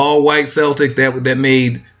Lakers, the all white Celtics that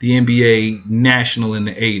made the NBA national in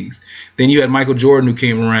the 80s. Then you had Michael Jordan, who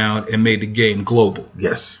came around and made the game global.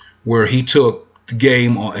 Yes. Where he took the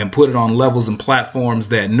game and put it on levels and platforms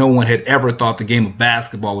that no one had ever thought the game of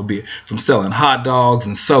basketball would be. From selling hot dogs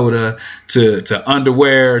and soda to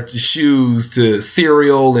underwear to shoes to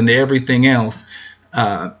cereal and to everything else.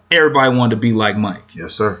 Everybody wanted to be like Mike.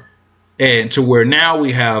 Yes, sir. And to where now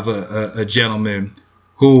we have a gentleman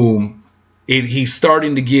whom he's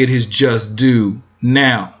starting to get his just due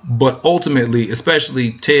now. But ultimately,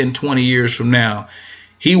 especially 10, 20 years from now,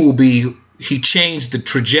 he changed the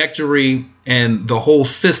trajectory and the whole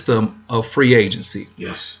system of free agency.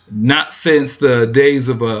 Yes. Not since the days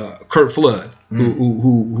of Curt Flood,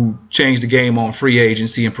 who changed the game on free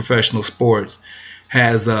agency and professional sports,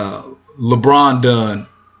 has LeBron done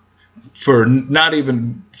for not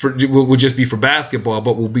even for will just be for basketball,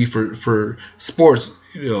 but will be for sports,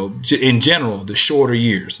 in general, the shorter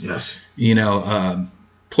years. Yes.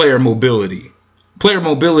 Player mobility. Player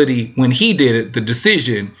mobility, when he did it, the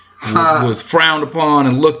decision was frowned upon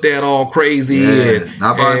and looked at all crazy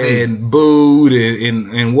and booed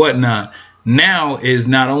and whatnot. Now is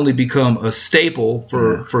not only become a staple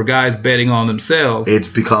for guys betting on themselves. It's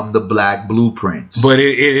become the black blueprint. But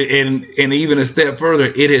and even a step further,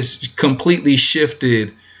 it has completely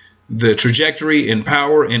shifted the trajectory and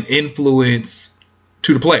power and influence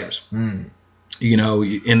to the players. And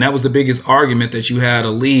that was the biggest argument, that you had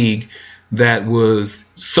a league that was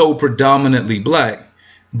so predominantly black,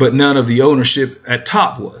 but none of the ownership at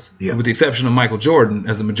top was, with the exception of Michael Jordan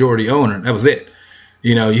as a majority owner. That was it.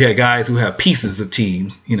 You had guys who have pieces of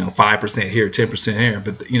teams, 5% here, 10% here,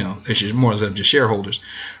 but they're more than just shareholders.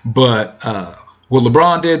 But what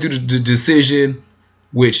LeBron did through the decision,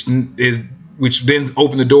 which then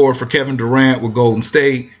opened the door for Kevin Durant with Golden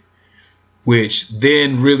State, which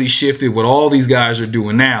then really shifted what all these guys are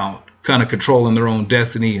doing now, kind of controlling their own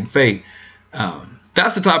destiny and fate.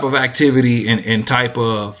 That's the type of activity and type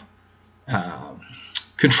of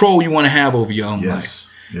control you want to have over your own life.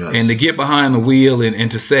 Yes. And to get behind the wheel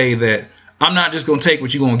and to say that I'm not just going to take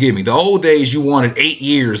what you're going to give me. The old days, you wanted 8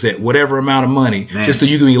 years at whatever amount of money just so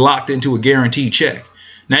you can be locked into a guaranteed check.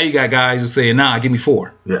 Now you got guys who say, nah, give me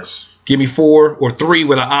 4. Yes. Give me 4 or 3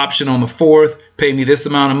 with an option on the 4th. Pay me this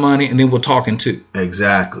amount of money, and then we'll talk in 2.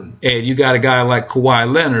 Exactly. And you got a guy like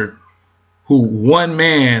Kawhi Leonard, who one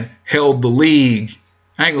man held the league.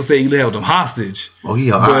 I ain't gonna say he held him hostage. Oh,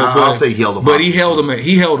 I'll say he held him. But hostage.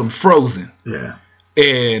 he held him frozen. Yeah.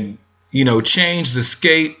 And changed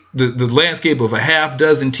the landscape of a half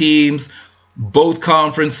dozen teams, both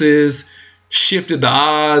conferences, shifted the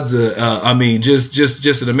odds.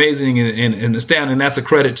 Just an amazing and astounding. That's a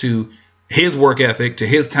credit to his work ethic, to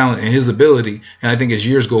his talent and his ability. And I think as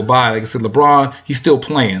years go by, like I said, LeBron, he's still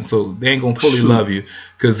playing, so they ain't gonna fully love you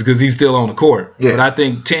because he's still on the court. Yeah. But I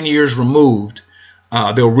think 10 years removed,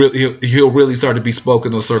 he'll really start to be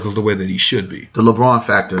spoken in those circles the way that he should be. The LeBron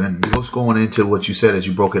factor, and just going into what you said as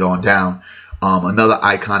you broke it on down, another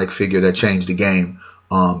iconic figure that changed the game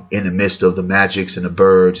in the midst of the Magics and the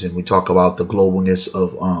Birds, and we talk about the globalness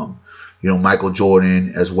of Michael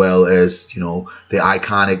Jordan, as well as the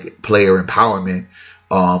iconic player empowerment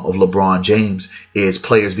of LeBron James, is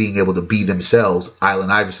players being able to be themselves. Allen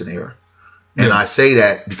Iverson era, and I say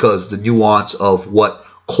that because the nuance of what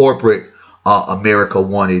corporate America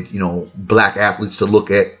wanted, black athletes to look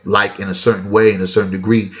at like in a certain way, in a certain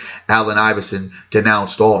degree. Allen Iverson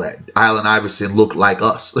denounced all that. Allen Iverson looked like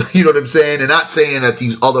us. You know what I'm saying? And not saying that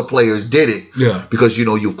these other players did it. Yeah. Because,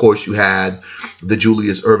 of course, you had the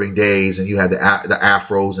Julius Erving days and you had the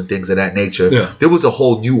afros and things of that nature. Yeah. There was a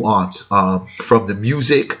whole nuance from the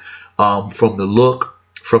music, from the look,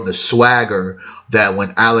 from the swagger, that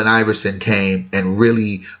when Allen Iverson came and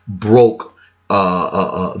really broke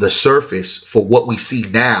the surface for what we see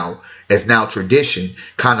now as now tradition,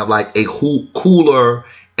 kind of like a cooler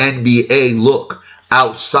NBA look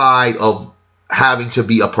outside of having to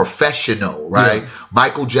be a professional, right? Yeah.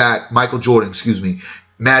 Michael Jordan,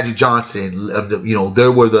 Magic Johnson,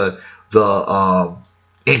 there were the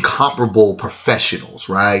incomparable professionals,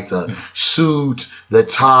 right? The suit, the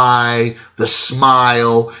tie, the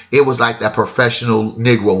smile. It was like that professional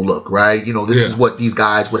Negro look, right? This is what these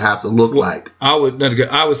guys would have to look like. I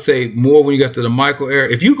would say more when you got to the Michael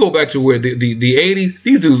era. If you go back to where the 80s,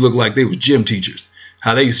 these dudes look like they was gym teachers,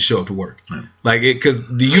 how they used to show up to work. Like because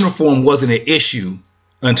the uniform wasn't an issue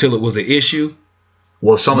until it was an issue.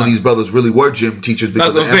 Well, some of these brothers really were gym teachers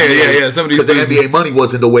because that's what I'm saying. Some of these the NBA money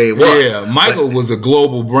wasn't the way it was. Yeah, Michael was a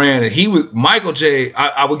global brand, and he was Michael J.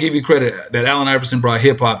 I would give you credit that Allen Iverson brought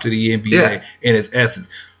hip hop to the NBA in its essence.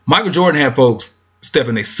 Michael Jordan had folks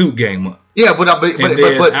stepping their suit game up. Yeah, but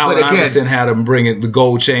Allen Iverson had them bringing the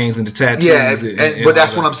gold chains and the tattoos. Yeah, but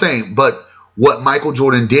that's what I'm saying. But what Michael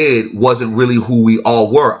Jordan did wasn't really who we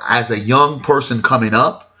all were as a young person coming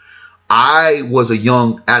up. I was a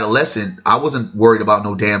young adolescent. I wasn't worried about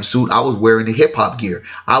no damn suit. I was wearing the hip hop gear.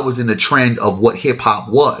 I was in the trend of what hip hop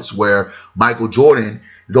was, where Michael Jordan,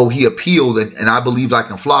 though he appealed and I believed I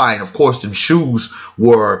can fly, and of course them shoes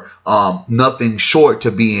were nothing short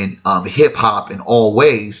to being hip hop in all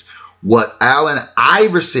ways. What Allen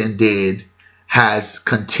Iverson did has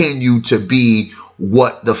continued to be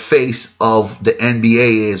what the face of the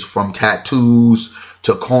NBA is, from tattoos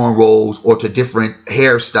to cornrows or to different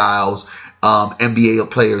hairstyles. NBA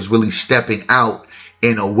players really stepping out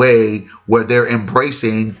in a way where they're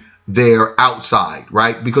embracing their outside,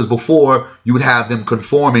 right? Because before you would have them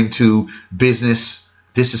conforming to business.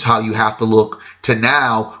 This is how you have to look. To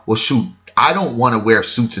now, well, shoot, I don't want to wear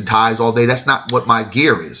suits and ties all day. That's not what my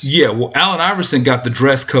gear is. Yeah, well, Allen Iverson got the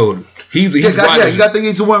dress code. He's one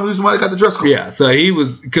reason why they got the dress code. Yeah, so he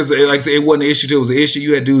was, because like I said, it wasn't an issue. It was an issue.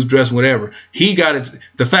 You had dudes dressed whatever. He got it.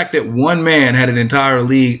 The fact that one man had an entire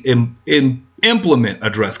league implement a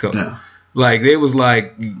dress code. Yeah. Like they was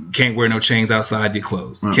like, you can't wear no chains outside your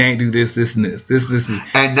clothes. You can't do this, this, and this.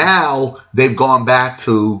 And now they've gone back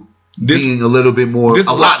to being a little bit more,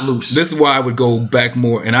 a lot loose. This is why I would go back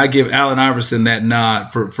more, and I give Allen Iverson that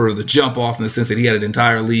nod for the jump off, in the sense that he had an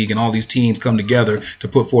entire league and all these teams come together to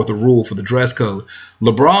put forth a rule for the dress code.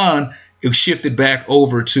 LeBron, it shifted back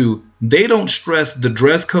over to, they don't stress the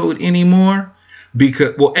dress code anymore.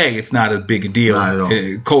 Because, well, it's not a big a deal. Not at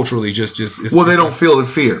all. Culturally, just well, they don't feel in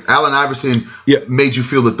fear. Allen Iverson made you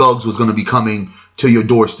feel the thugs was going to be coming to your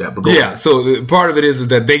doorstep. But go ahead. So part of it is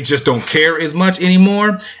that they just don't care as much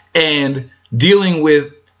anymore, and dealing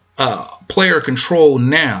with player control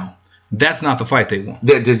now, that's not the fight they want.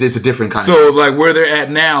 It's a different kind. So like where they're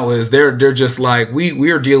at now is they're just like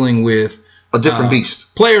we are dealing with a different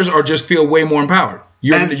beast. Players are just feel way more empowered.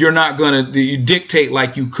 You're not going to dictate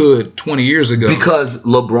like you could 20 years ago. Because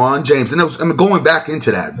LeBron James, and going back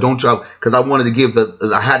into that, don't try, because I wanted to give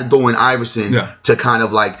I had to throw in Iverson to kind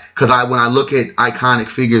of like, because when I look at iconic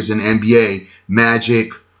figures in NBA,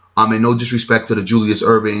 Magic, and no disrespect to the Julius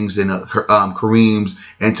Irvings and Kareems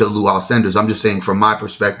and to Lou Alcindors, I'm just saying from my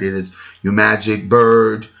perspective, it's you Magic,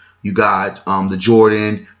 Bird, you got the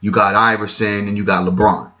Jordan, you got Iverson, and you got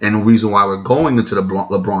LeBron. And the reason why we're going into the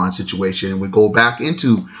LeBron situation, and we go back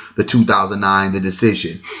into the 2009, the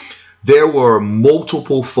decision, there were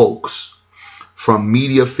multiple folks from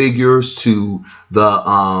media figures to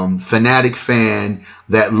the fanatic fan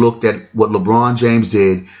that looked at what LeBron James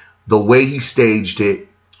did, the way he staged it,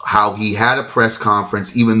 how he had a press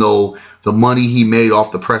conference, even though the money he made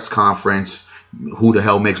off the press conference, who the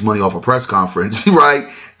hell makes money off a press conference, right?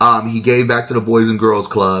 He gave back to the Boys and Girls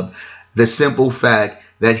Club. The simple fact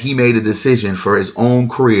that he made a decision for his own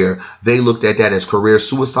career, they looked at that as career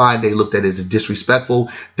suicide. They looked at it as disrespectful.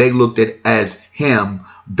 They looked at it as him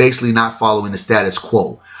basically not following the status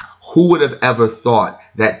quo. Who would have ever thought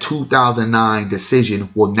that 2009 decision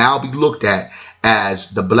will now be looked at as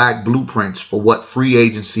the black blueprints for what free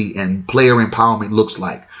agency and player empowerment looks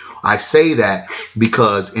like? I say that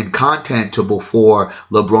because in content to before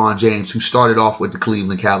LeBron James, who started off with the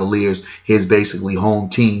Cleveland Cavaliers, his basically home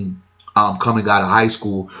team, coming out of high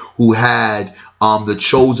school, who had the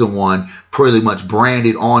chosen one pretty much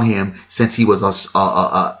branded on him since he was an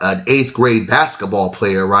 8th grade basketball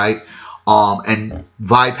player, right? And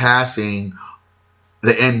bypassing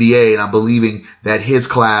the NBA, and I'm believing that his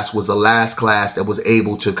class was the last class that was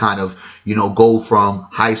able to kind of, go from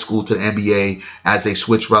high school to the NBA as they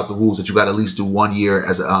switched out the rules that you got to at least do 1 year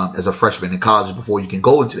as a freshman in college before you can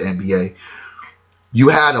go into the NBA. You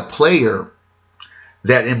had a player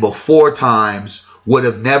that in before times would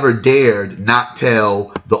have never dared not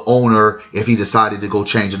tell the owner if he decided to go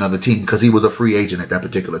change another team because he was a free agent at that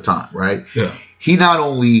particular time, right? Yeah. He not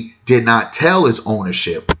only did not tell his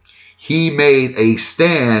ownership, he made a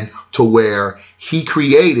stand to where he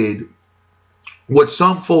created what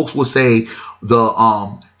some folks will say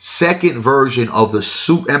the second version of the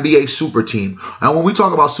NBA super team. And when we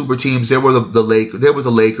talk about super teams, there were the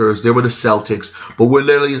Lakers, there were the Celtics, but we're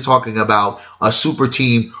literally talking about a super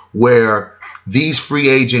team where these free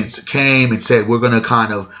agents came and said, we're going to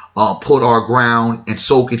kind of put our ground and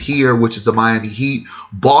soak it here, which is the Miami Heat.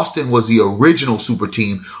 Boston was the original super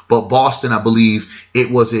team, but Boston, I believe,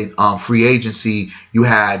 it was in free agency. You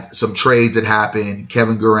had some trades that happened.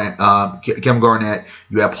 Kevin Garnett,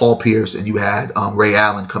 you had Paul Pierce, and you had Ray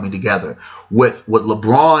Allen coming together. With what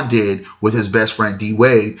LeBron did with his best friend D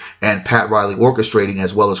Wade and Pat Riley orchestrating,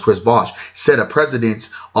 as well as Chris Bosh, set a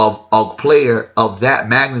precedence of a player of that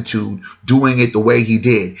magnitude doing it the way he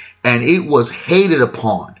did. And it was hated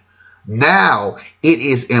upon. Now it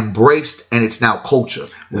is embraced and it's now culture.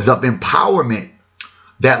 The empowerment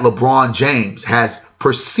that LeBron James has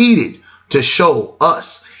proceeded to show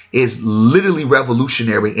us is literally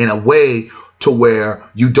revolutionary in a way to where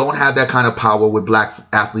you don't have that kind of power with black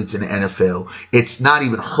athletes in the NFL. It's not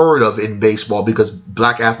even heard of in baseball because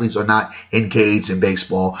black athletes are not engaged in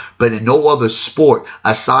baseball. But in no other sport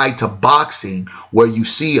aside to boxing, where you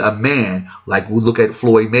see a man, like we look at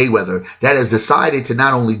Floyd Mayweather, that has decided to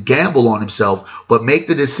not only gamble on himself, but make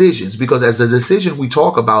the decisions. Because as the decision we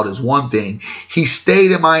talk about is one thing, he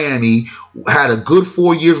stayed in Miami, had a good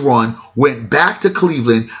 4 years run, went back to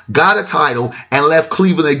Cleveland, got a title, and left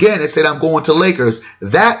Cleveland again and said, I'm going to Lakers.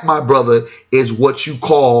 That, my brother, is what you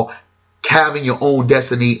call having your own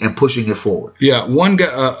destiny and pushing it forward. Yeah, one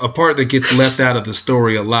guy, a part that gets left out of the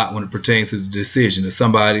story a lot when it pertains to the decision is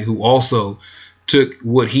somebody who also took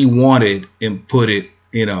what he wanted and put it,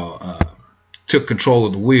 took control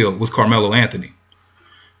of the wheel, was Carmelo Anthony.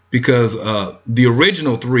 Because the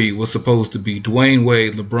original three was supposed to be Dwayne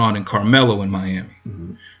Wade, LeBron, and Carmelo in Miami.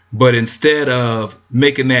 Mm-hmm. But instead of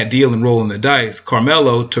making that deal and rolling the dice,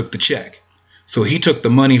 Carmelo took the check. So he took the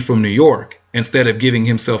money from New York instead of giving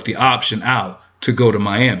himself the option out to go to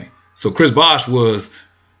Miami. So Chris Bosh was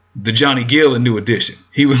the Johnny Gill in New Edition.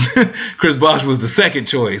 He was Chris Bosh was the second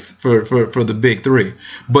choice for the big three.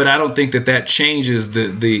 But I don't think that changes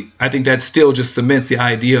I think that still just cements the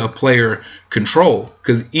idea of player control.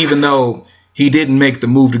 Because even though he didn't make the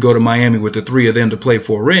move to go to Miami with the three of them to play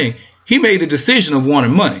for a ring. He made the decision of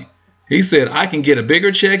wanting money. He said, I can get a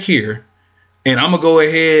bigger check here, and I'm going to go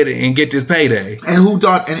ahead and get this payday. And who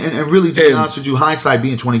thought, and really, to be honest with you, hindsight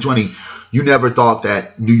being 2020, you never thought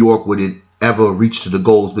that New York would ever reach to the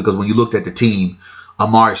goals, because when you looked at the team,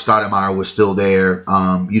 Amari Stoudemire was still there.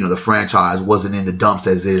 The franchise wasn't in the dumps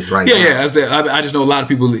as it is right now. Yeah. I just know a lot of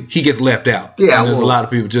people, he gets left out. Yeah, there's a lot of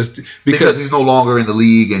people just because he's no longer in the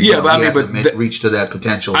league and he hasn't reached to that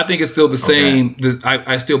potential. I think it's still the same.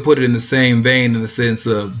 I still put it in the same vein in the sense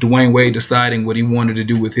of Dwayne Wade deciding what he wanted to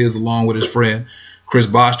do with along with his friend. Chris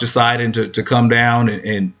Bosh deciding to come down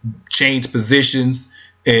and change positions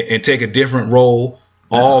and take a different role,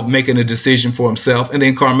 all making a decision for himself. And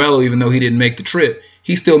then Carmelo, even though he didn't make the trip,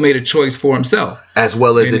 he still made a choice for himself. As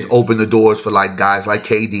well as it's opened the doors for like guys like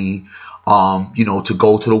KD, to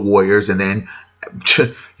go to the Warriors. And then,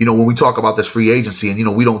 when we talk about this free agency,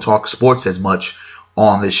 and, we don't talk sports as much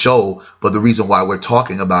on this show, but the reason why we're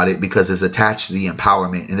talking about it, because it's attached to the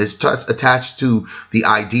empowerment, and it's attached to the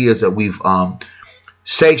ideas that we've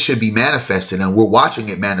say should be manifested, and we're watching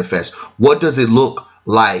it manifest. What does it look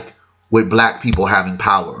like with black people having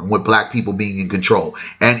power and with black people being in control?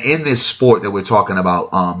 And in this sport that we're talking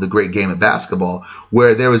about, the great game of basketball,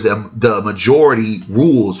 where there is the majority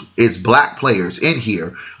rules is black players in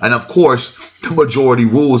here. And of course, the majority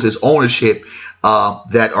rules is ownership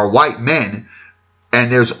that are white men. And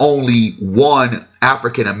there's only one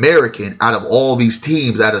African American out of all these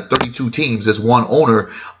teams, out of 32 teams, there's one owner,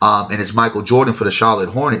 and it's Michael Jordan for the Charlotte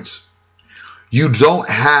Hornets. You don't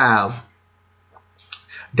have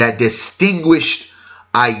that distinguished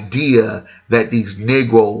idea that these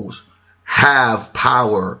Negroes have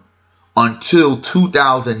power until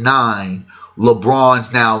 2009.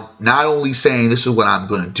 LeBron's now not only saying this is what I'm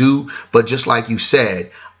going to do, but just like you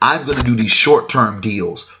said, I'm going to do these short-term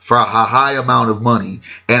deals for a high amount of money,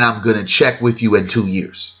 and I'm going to check with you in 2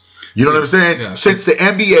 years. You know what I'm saying? Yeah. Since the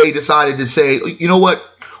NBA decided to say, you know what,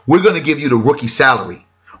 we're going to give you the rookie salary.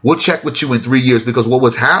 We'll check with you in 3 years, because what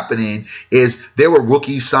was happening is there were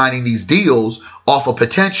rookies signing these deals off of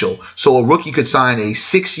potential. So a rookie could sign a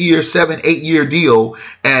 6-year, 7, 8-year deal,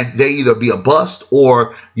 and they either be a bust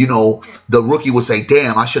or, the rookie would say,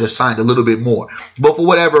 damn, I should have signed a little bit more. But for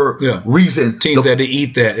whatever reason, teams had to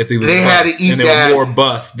eat that. If they had to eat and that. And more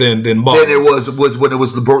bust than bust. Than it was when it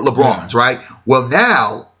was LeBron's, right? Well,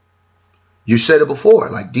 now, you said it before,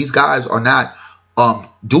 like these guys are not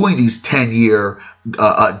doing these 10-year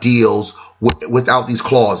deals without these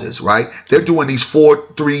clauses, right? They're doing these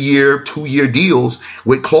 3-year, 2-year deals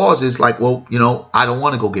with clauses like, well, I don't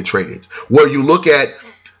want to go get traded. Where you look at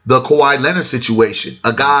the Kawhi Leonard situation,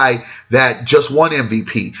 a guy that just won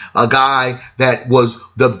MVP, a guy that was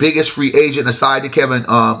the biggest free agent aside to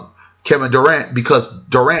Kevin Durant, because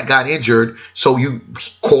Durant got injured, so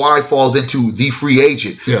Kawhi falls into the free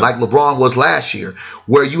agent, like LeBron was last year,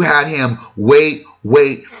 where you had him wait,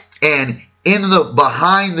 and in the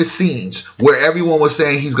behind the scenes, where everyone was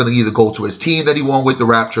saying he's going to either go to his team that he won with the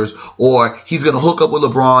Raptors, or he's going to hook up with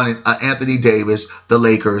LeBron and Anthony Davis, the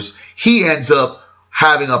Lakers, he ends up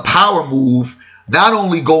having a power move, not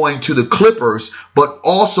only going to the Clippers, but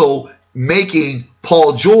also making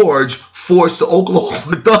Paul George force the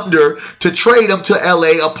Oklahoma Thunder to trade him to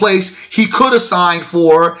LA, a place he could have signed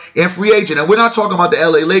for in free agent. And we're not talking about the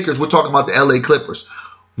LA Lakers, we're talking about the LA Clippers.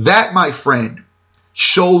 That, my friend,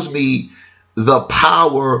 shows me the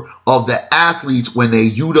power of the athletes when they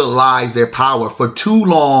utilize their power. For too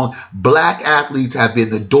long, black athletes have been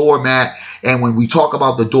the doormat. And when we talk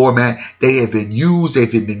about the doormat, they have been used,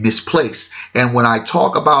 they've been misplaced. And when I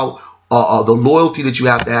talk about the loyalty that you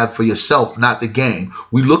have to have for yourself, not the game,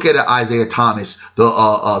 we look at Isaiah Thomas,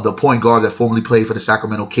 the point guard that formerly played for the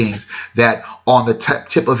Sacramento Kings, that on the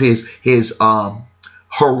tip of his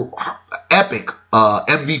epic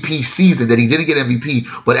MVP season, that he didn't get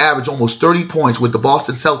MVP, but averaged almost 30 points with the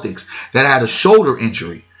Boston Celtics, that had a shoulder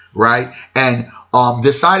injury, right? And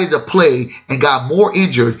decided to play and got more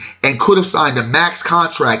injured and could have signed a max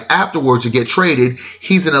contract afterwards to get traded.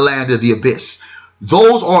 He's in the land of the abyss.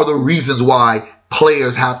 Those are the reasons why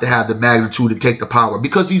players have to have the magnitude to take the power,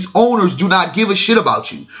 because these owners do not give a shit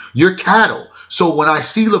about you. You're cattle. So when I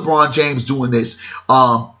see LeBron James doing this,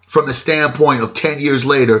 from the standpoint of 10 years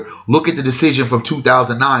later, look at the decision from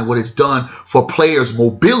 2009, what it's done for players'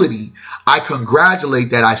 mobility, I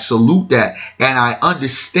congratulate that, I salute that, and I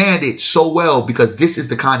understand it so well, because this is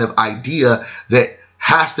the kind of idea that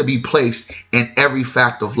has to be placed in every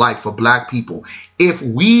fact of life for black people. If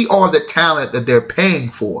we are the talent that they're paying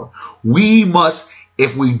for, we must,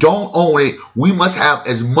 if we don't own it, we must have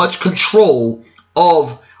as much control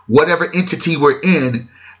of whatever entity we're in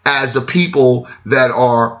as the people that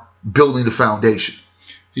are building the foundation.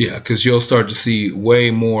 Yeah, because you'll start to see way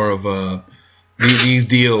more of these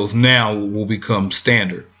deals now will become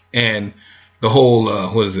standard. And the whole,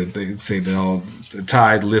 what is it? They say that the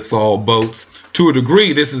tide lifts all boats. To a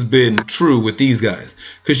degree, this has been true with these guys.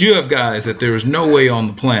 Because you have guys that there is no way on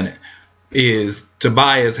the planet is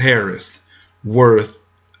Tobias Harris worth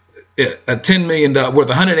 $10 million, worth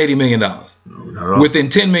 $180 million. Within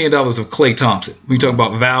 $10 million of Klay Thompson. We talk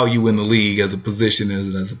about value in the league as a position,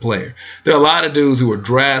 as a player. There are a lot of dudes who are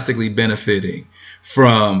drastically benefiting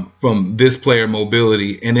from this player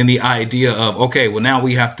mobility, and then the idea of, okay, well, now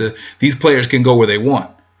we have to, these players can go where they want.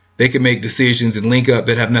 They can make decisions and link up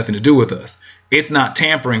that have nothing to do with us. It's not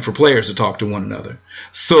tampering for players to talk to one another.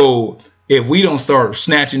 So if we don't start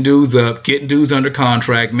snatching dudes up, getting dudes under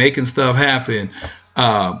contract, making stuff happen,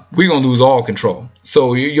 we're going to lose all control.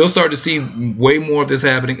 So you'll start to see way more of this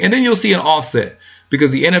happening. And then you'll see an offset,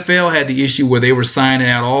 because the NFL had the issue where they were signing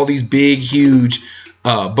out all these big, huge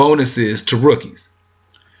bonuses to rookies.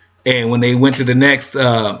 And when they went to the next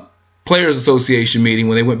Players Association meeting,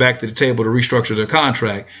 when they went back to the table to restructure their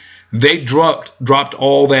contract, they dropped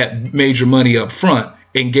all that major money up front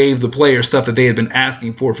and gave the players stuff that they had been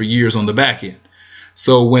asking for years on the back end.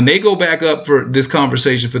 So when they go back up for this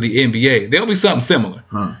conversation for the NBA, there'll be something similar.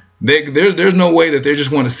 There's no way that they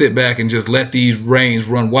just want to sit back and just let these reins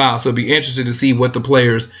run wild. So it'd be interesting to see what the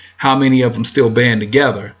players, how many of them still band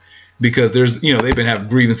together, because there's, they've been having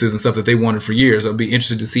grievances and stuff that they wanted for years. I'd be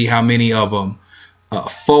interested to see how many of them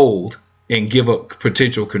fold and give up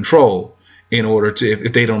potential control in order to,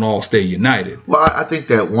 if they don't all stay united. Well, I think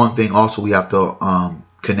that one thing also we have to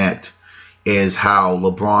connect is how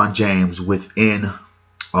LeBron James within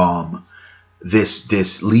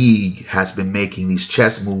this league has been making these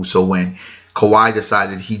chess moves. So when Kawhi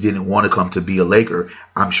decided he didn't want to come to be a Laker,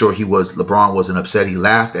 I'm sure LeBron wasn't upset. He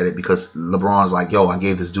laughed at it, because LeBron's like, yo, I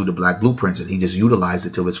gave this dude the black blueprints and he just utilized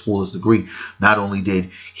it to its fullest degree. Not only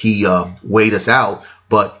did he wait us out,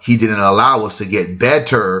 but he didn't allow us to get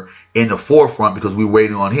better in the forefront because we were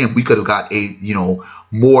waiting on him. We could have got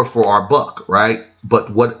more for our buck, right?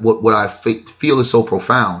 But what I feel is so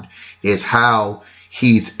profound is how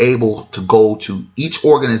he's able to go to each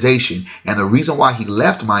organization. And the reason why he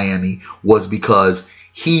left Miami was because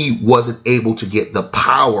he wasn't able to get the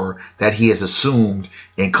power that he has assumed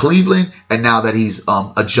in Cleveland, and now that he's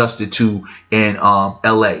adjusted to in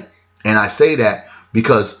LA. And I say that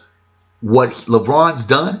because what LeBron's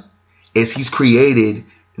done is he's created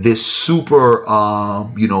this super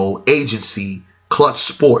agency, Clutch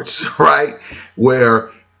Sports, right?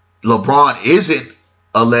 Where LeBron isn't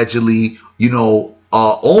allegedly,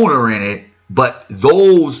 owner in it, but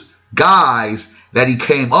those guys that he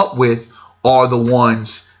came up with are the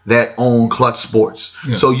ones that own Clutch Sports.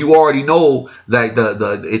 Yeah. So you already know that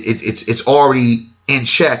it's already in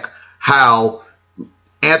check how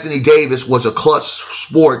Anthony Davis was a Clutch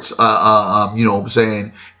Sports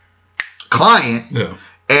client. Yeah.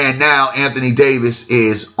 And now Anthony Davis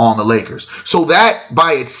is on the Lakers. So that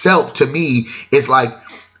by itself, to me, is like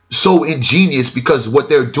so ingenious, because what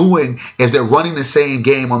they're doing is they're running the same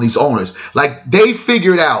game on these owners. Like, they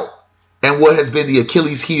figured out, and what has been the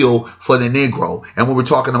Achilles heel for the Negro, and when we're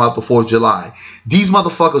talking about the 4th of July, these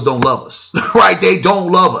motherfuckers don't love us, right? They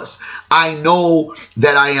don't love us. I know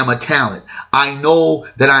that I am a talent. I know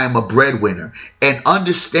that I am a breadwinner. And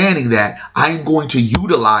understanding that, I'm going to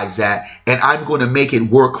utilize that, and I'm going to make it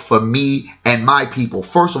work for me and my people.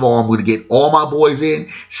 First of all, I'm going to get all my boys in.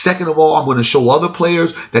 Second of all, I'm going to show other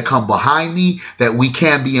players that come behind me that we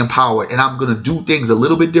can be empowered. And I'm going to do things a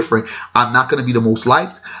little bit different. I'm not going to be the most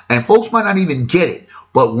liked. And folks might not even get it.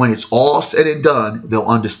 But when it's all said and done, they'll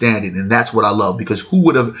understand it. And that's what I love, because who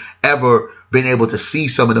would have ever been able to see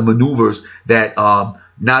some of the maneuvers that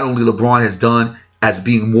not only LeBron has done as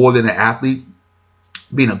being more than an athlete,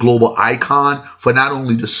 being a global icon for not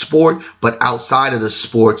only the sport, but outside of the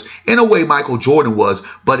sports, in a way Michael Jordan was,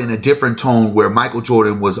 but in a different tone, where Michael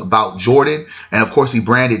Jordan was about Jordan. And of course, he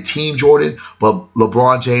branded Team Jordan, but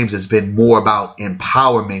LeBron James has been more about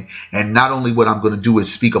empowerment. And not only what I'm going to do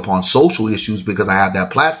is speak upon social issues, because I have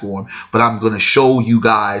that platform, but I'm going to show you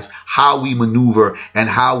guys how we maneuver and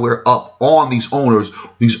how we're up on these owners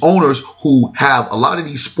who have a lot of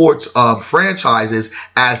these sports franchises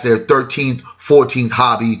as their 13th, 14th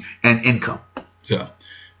hobby and income. Yeah,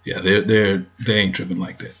 they ain't tripping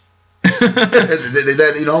like that.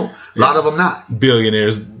 A lot of them not.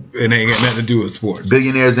 Billionaires, and they ain't got nothing to do with sports.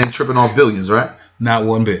 Billionaires ain't tripping off billions, right? Not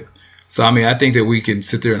one bit. So I think that we can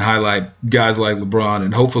sit there and highlight guys like LeBron,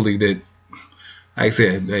 and hopefully that like I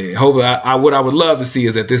said, what I would love to see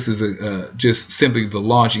is that this is just simply the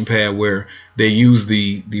launching pad where they use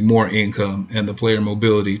the more income and the player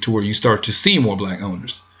mobility to where you start to see more black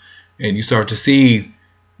owners, and you start to see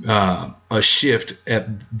a shift at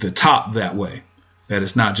the top that way. That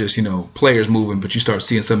it's not just players moving, but you start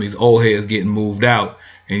seeing some of these old heads getting moved out,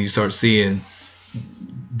 and you start seeing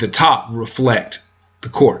the top reflect the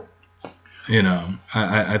court.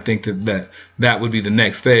 I think that would be the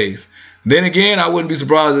next phase. Then again, I wouldn't be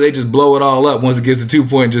surprised if they just blow it all up once it gets to 2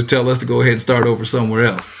 point and just tell us to go ahead and start over somewhere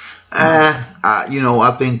else.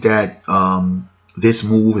 I think that this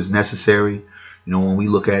move is necessary. When we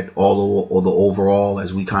look at all the overall,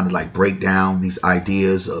 as we kind of like break down these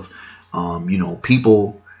ideas of,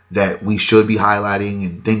 people that we should be highlighting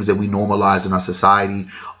and things that we normalize in our society,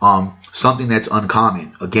 something that's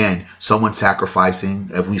uncommon. Again, someone sacrificing,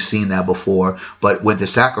 if we've seen that before, but with the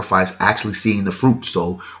sacrifice, actually seeing the fruits.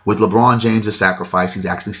 So with LeBron James' sacrifice, he's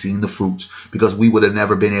actually seeing the fruits, because we would have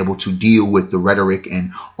never been able to deal with the rhetoric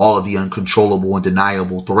and all of the uncontrollable and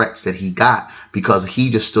deniable threats that he got, because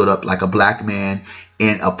he just stood up like a black man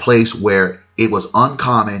in a place where it was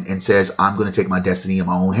uncommon and says, I'm going to take my destiny in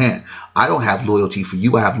my own hand. I don't have loyalty for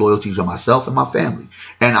you. I have loyalty to myself and my family.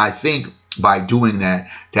 And I think by doing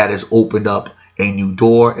that, that has opened up a new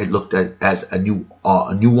door. It looked at as a new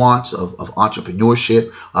nuance of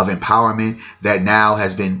entrepreneurship, of empowerment that now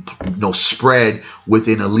has been spread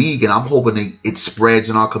within a league. And I'm hoping it spreads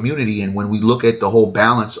in our community. And when we look at the whole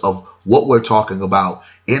balance of what we're talking about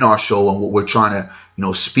in our show and what we're trying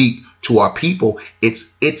to speak to our people,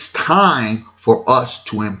 it's time for us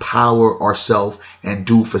to empower ourselves and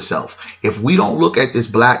do for self. If we don't look at this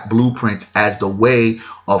black blueprint as the way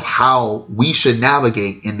of how we should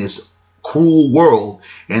navigate in this cruel world,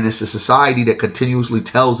 and it's a society that continuously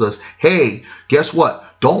tells us, hey, guess what?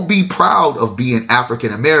 Don't be proud of being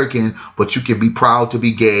African American, but you can be proud to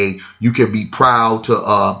be gay. You can be proud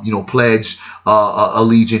to, pledge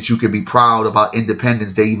allegiance. You can be proud about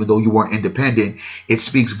Independence Day, even though you weren't independent. It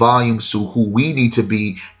speaks volumes to who we need to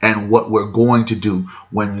be and what we're going to do.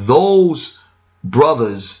 When those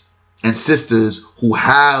brothers and sisters who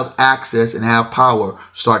have access and have power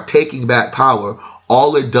start taking back power,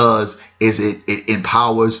 all it does is it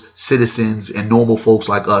empowers citizens and normal folks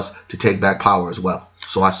like us to take back power as well.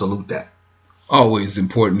 So I salute that. Always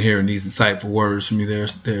important hearing these insightful words from you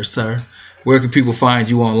there, sir. Where can people find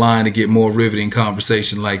you online to get more riveting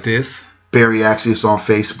conversation like this? Barry Axios on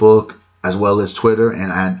Facebook, as well as Twitter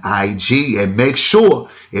and IG. And make sure,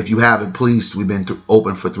 if you haven't, please, we've been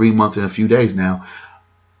open for 3 months and a few days now.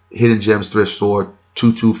 Hidden Gems Thrift Store,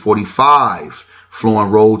 2245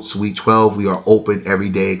 Florin Road, Suite 12. We are open every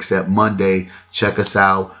day except Monday. Check us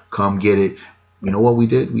out. Come get it. You know what we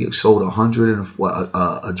did? We sold a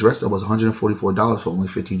dress that was $144 for only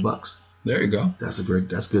 $15. There you go. That's good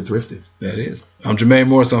thrifting. That is. I'm Jermaine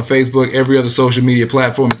Morris on Facebook. Every other social media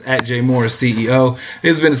platform is at J Morris CEO.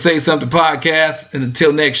 This has been the Say Something podcast. And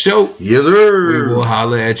until next show, yes, sir. We will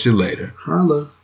holler at you later. Holla.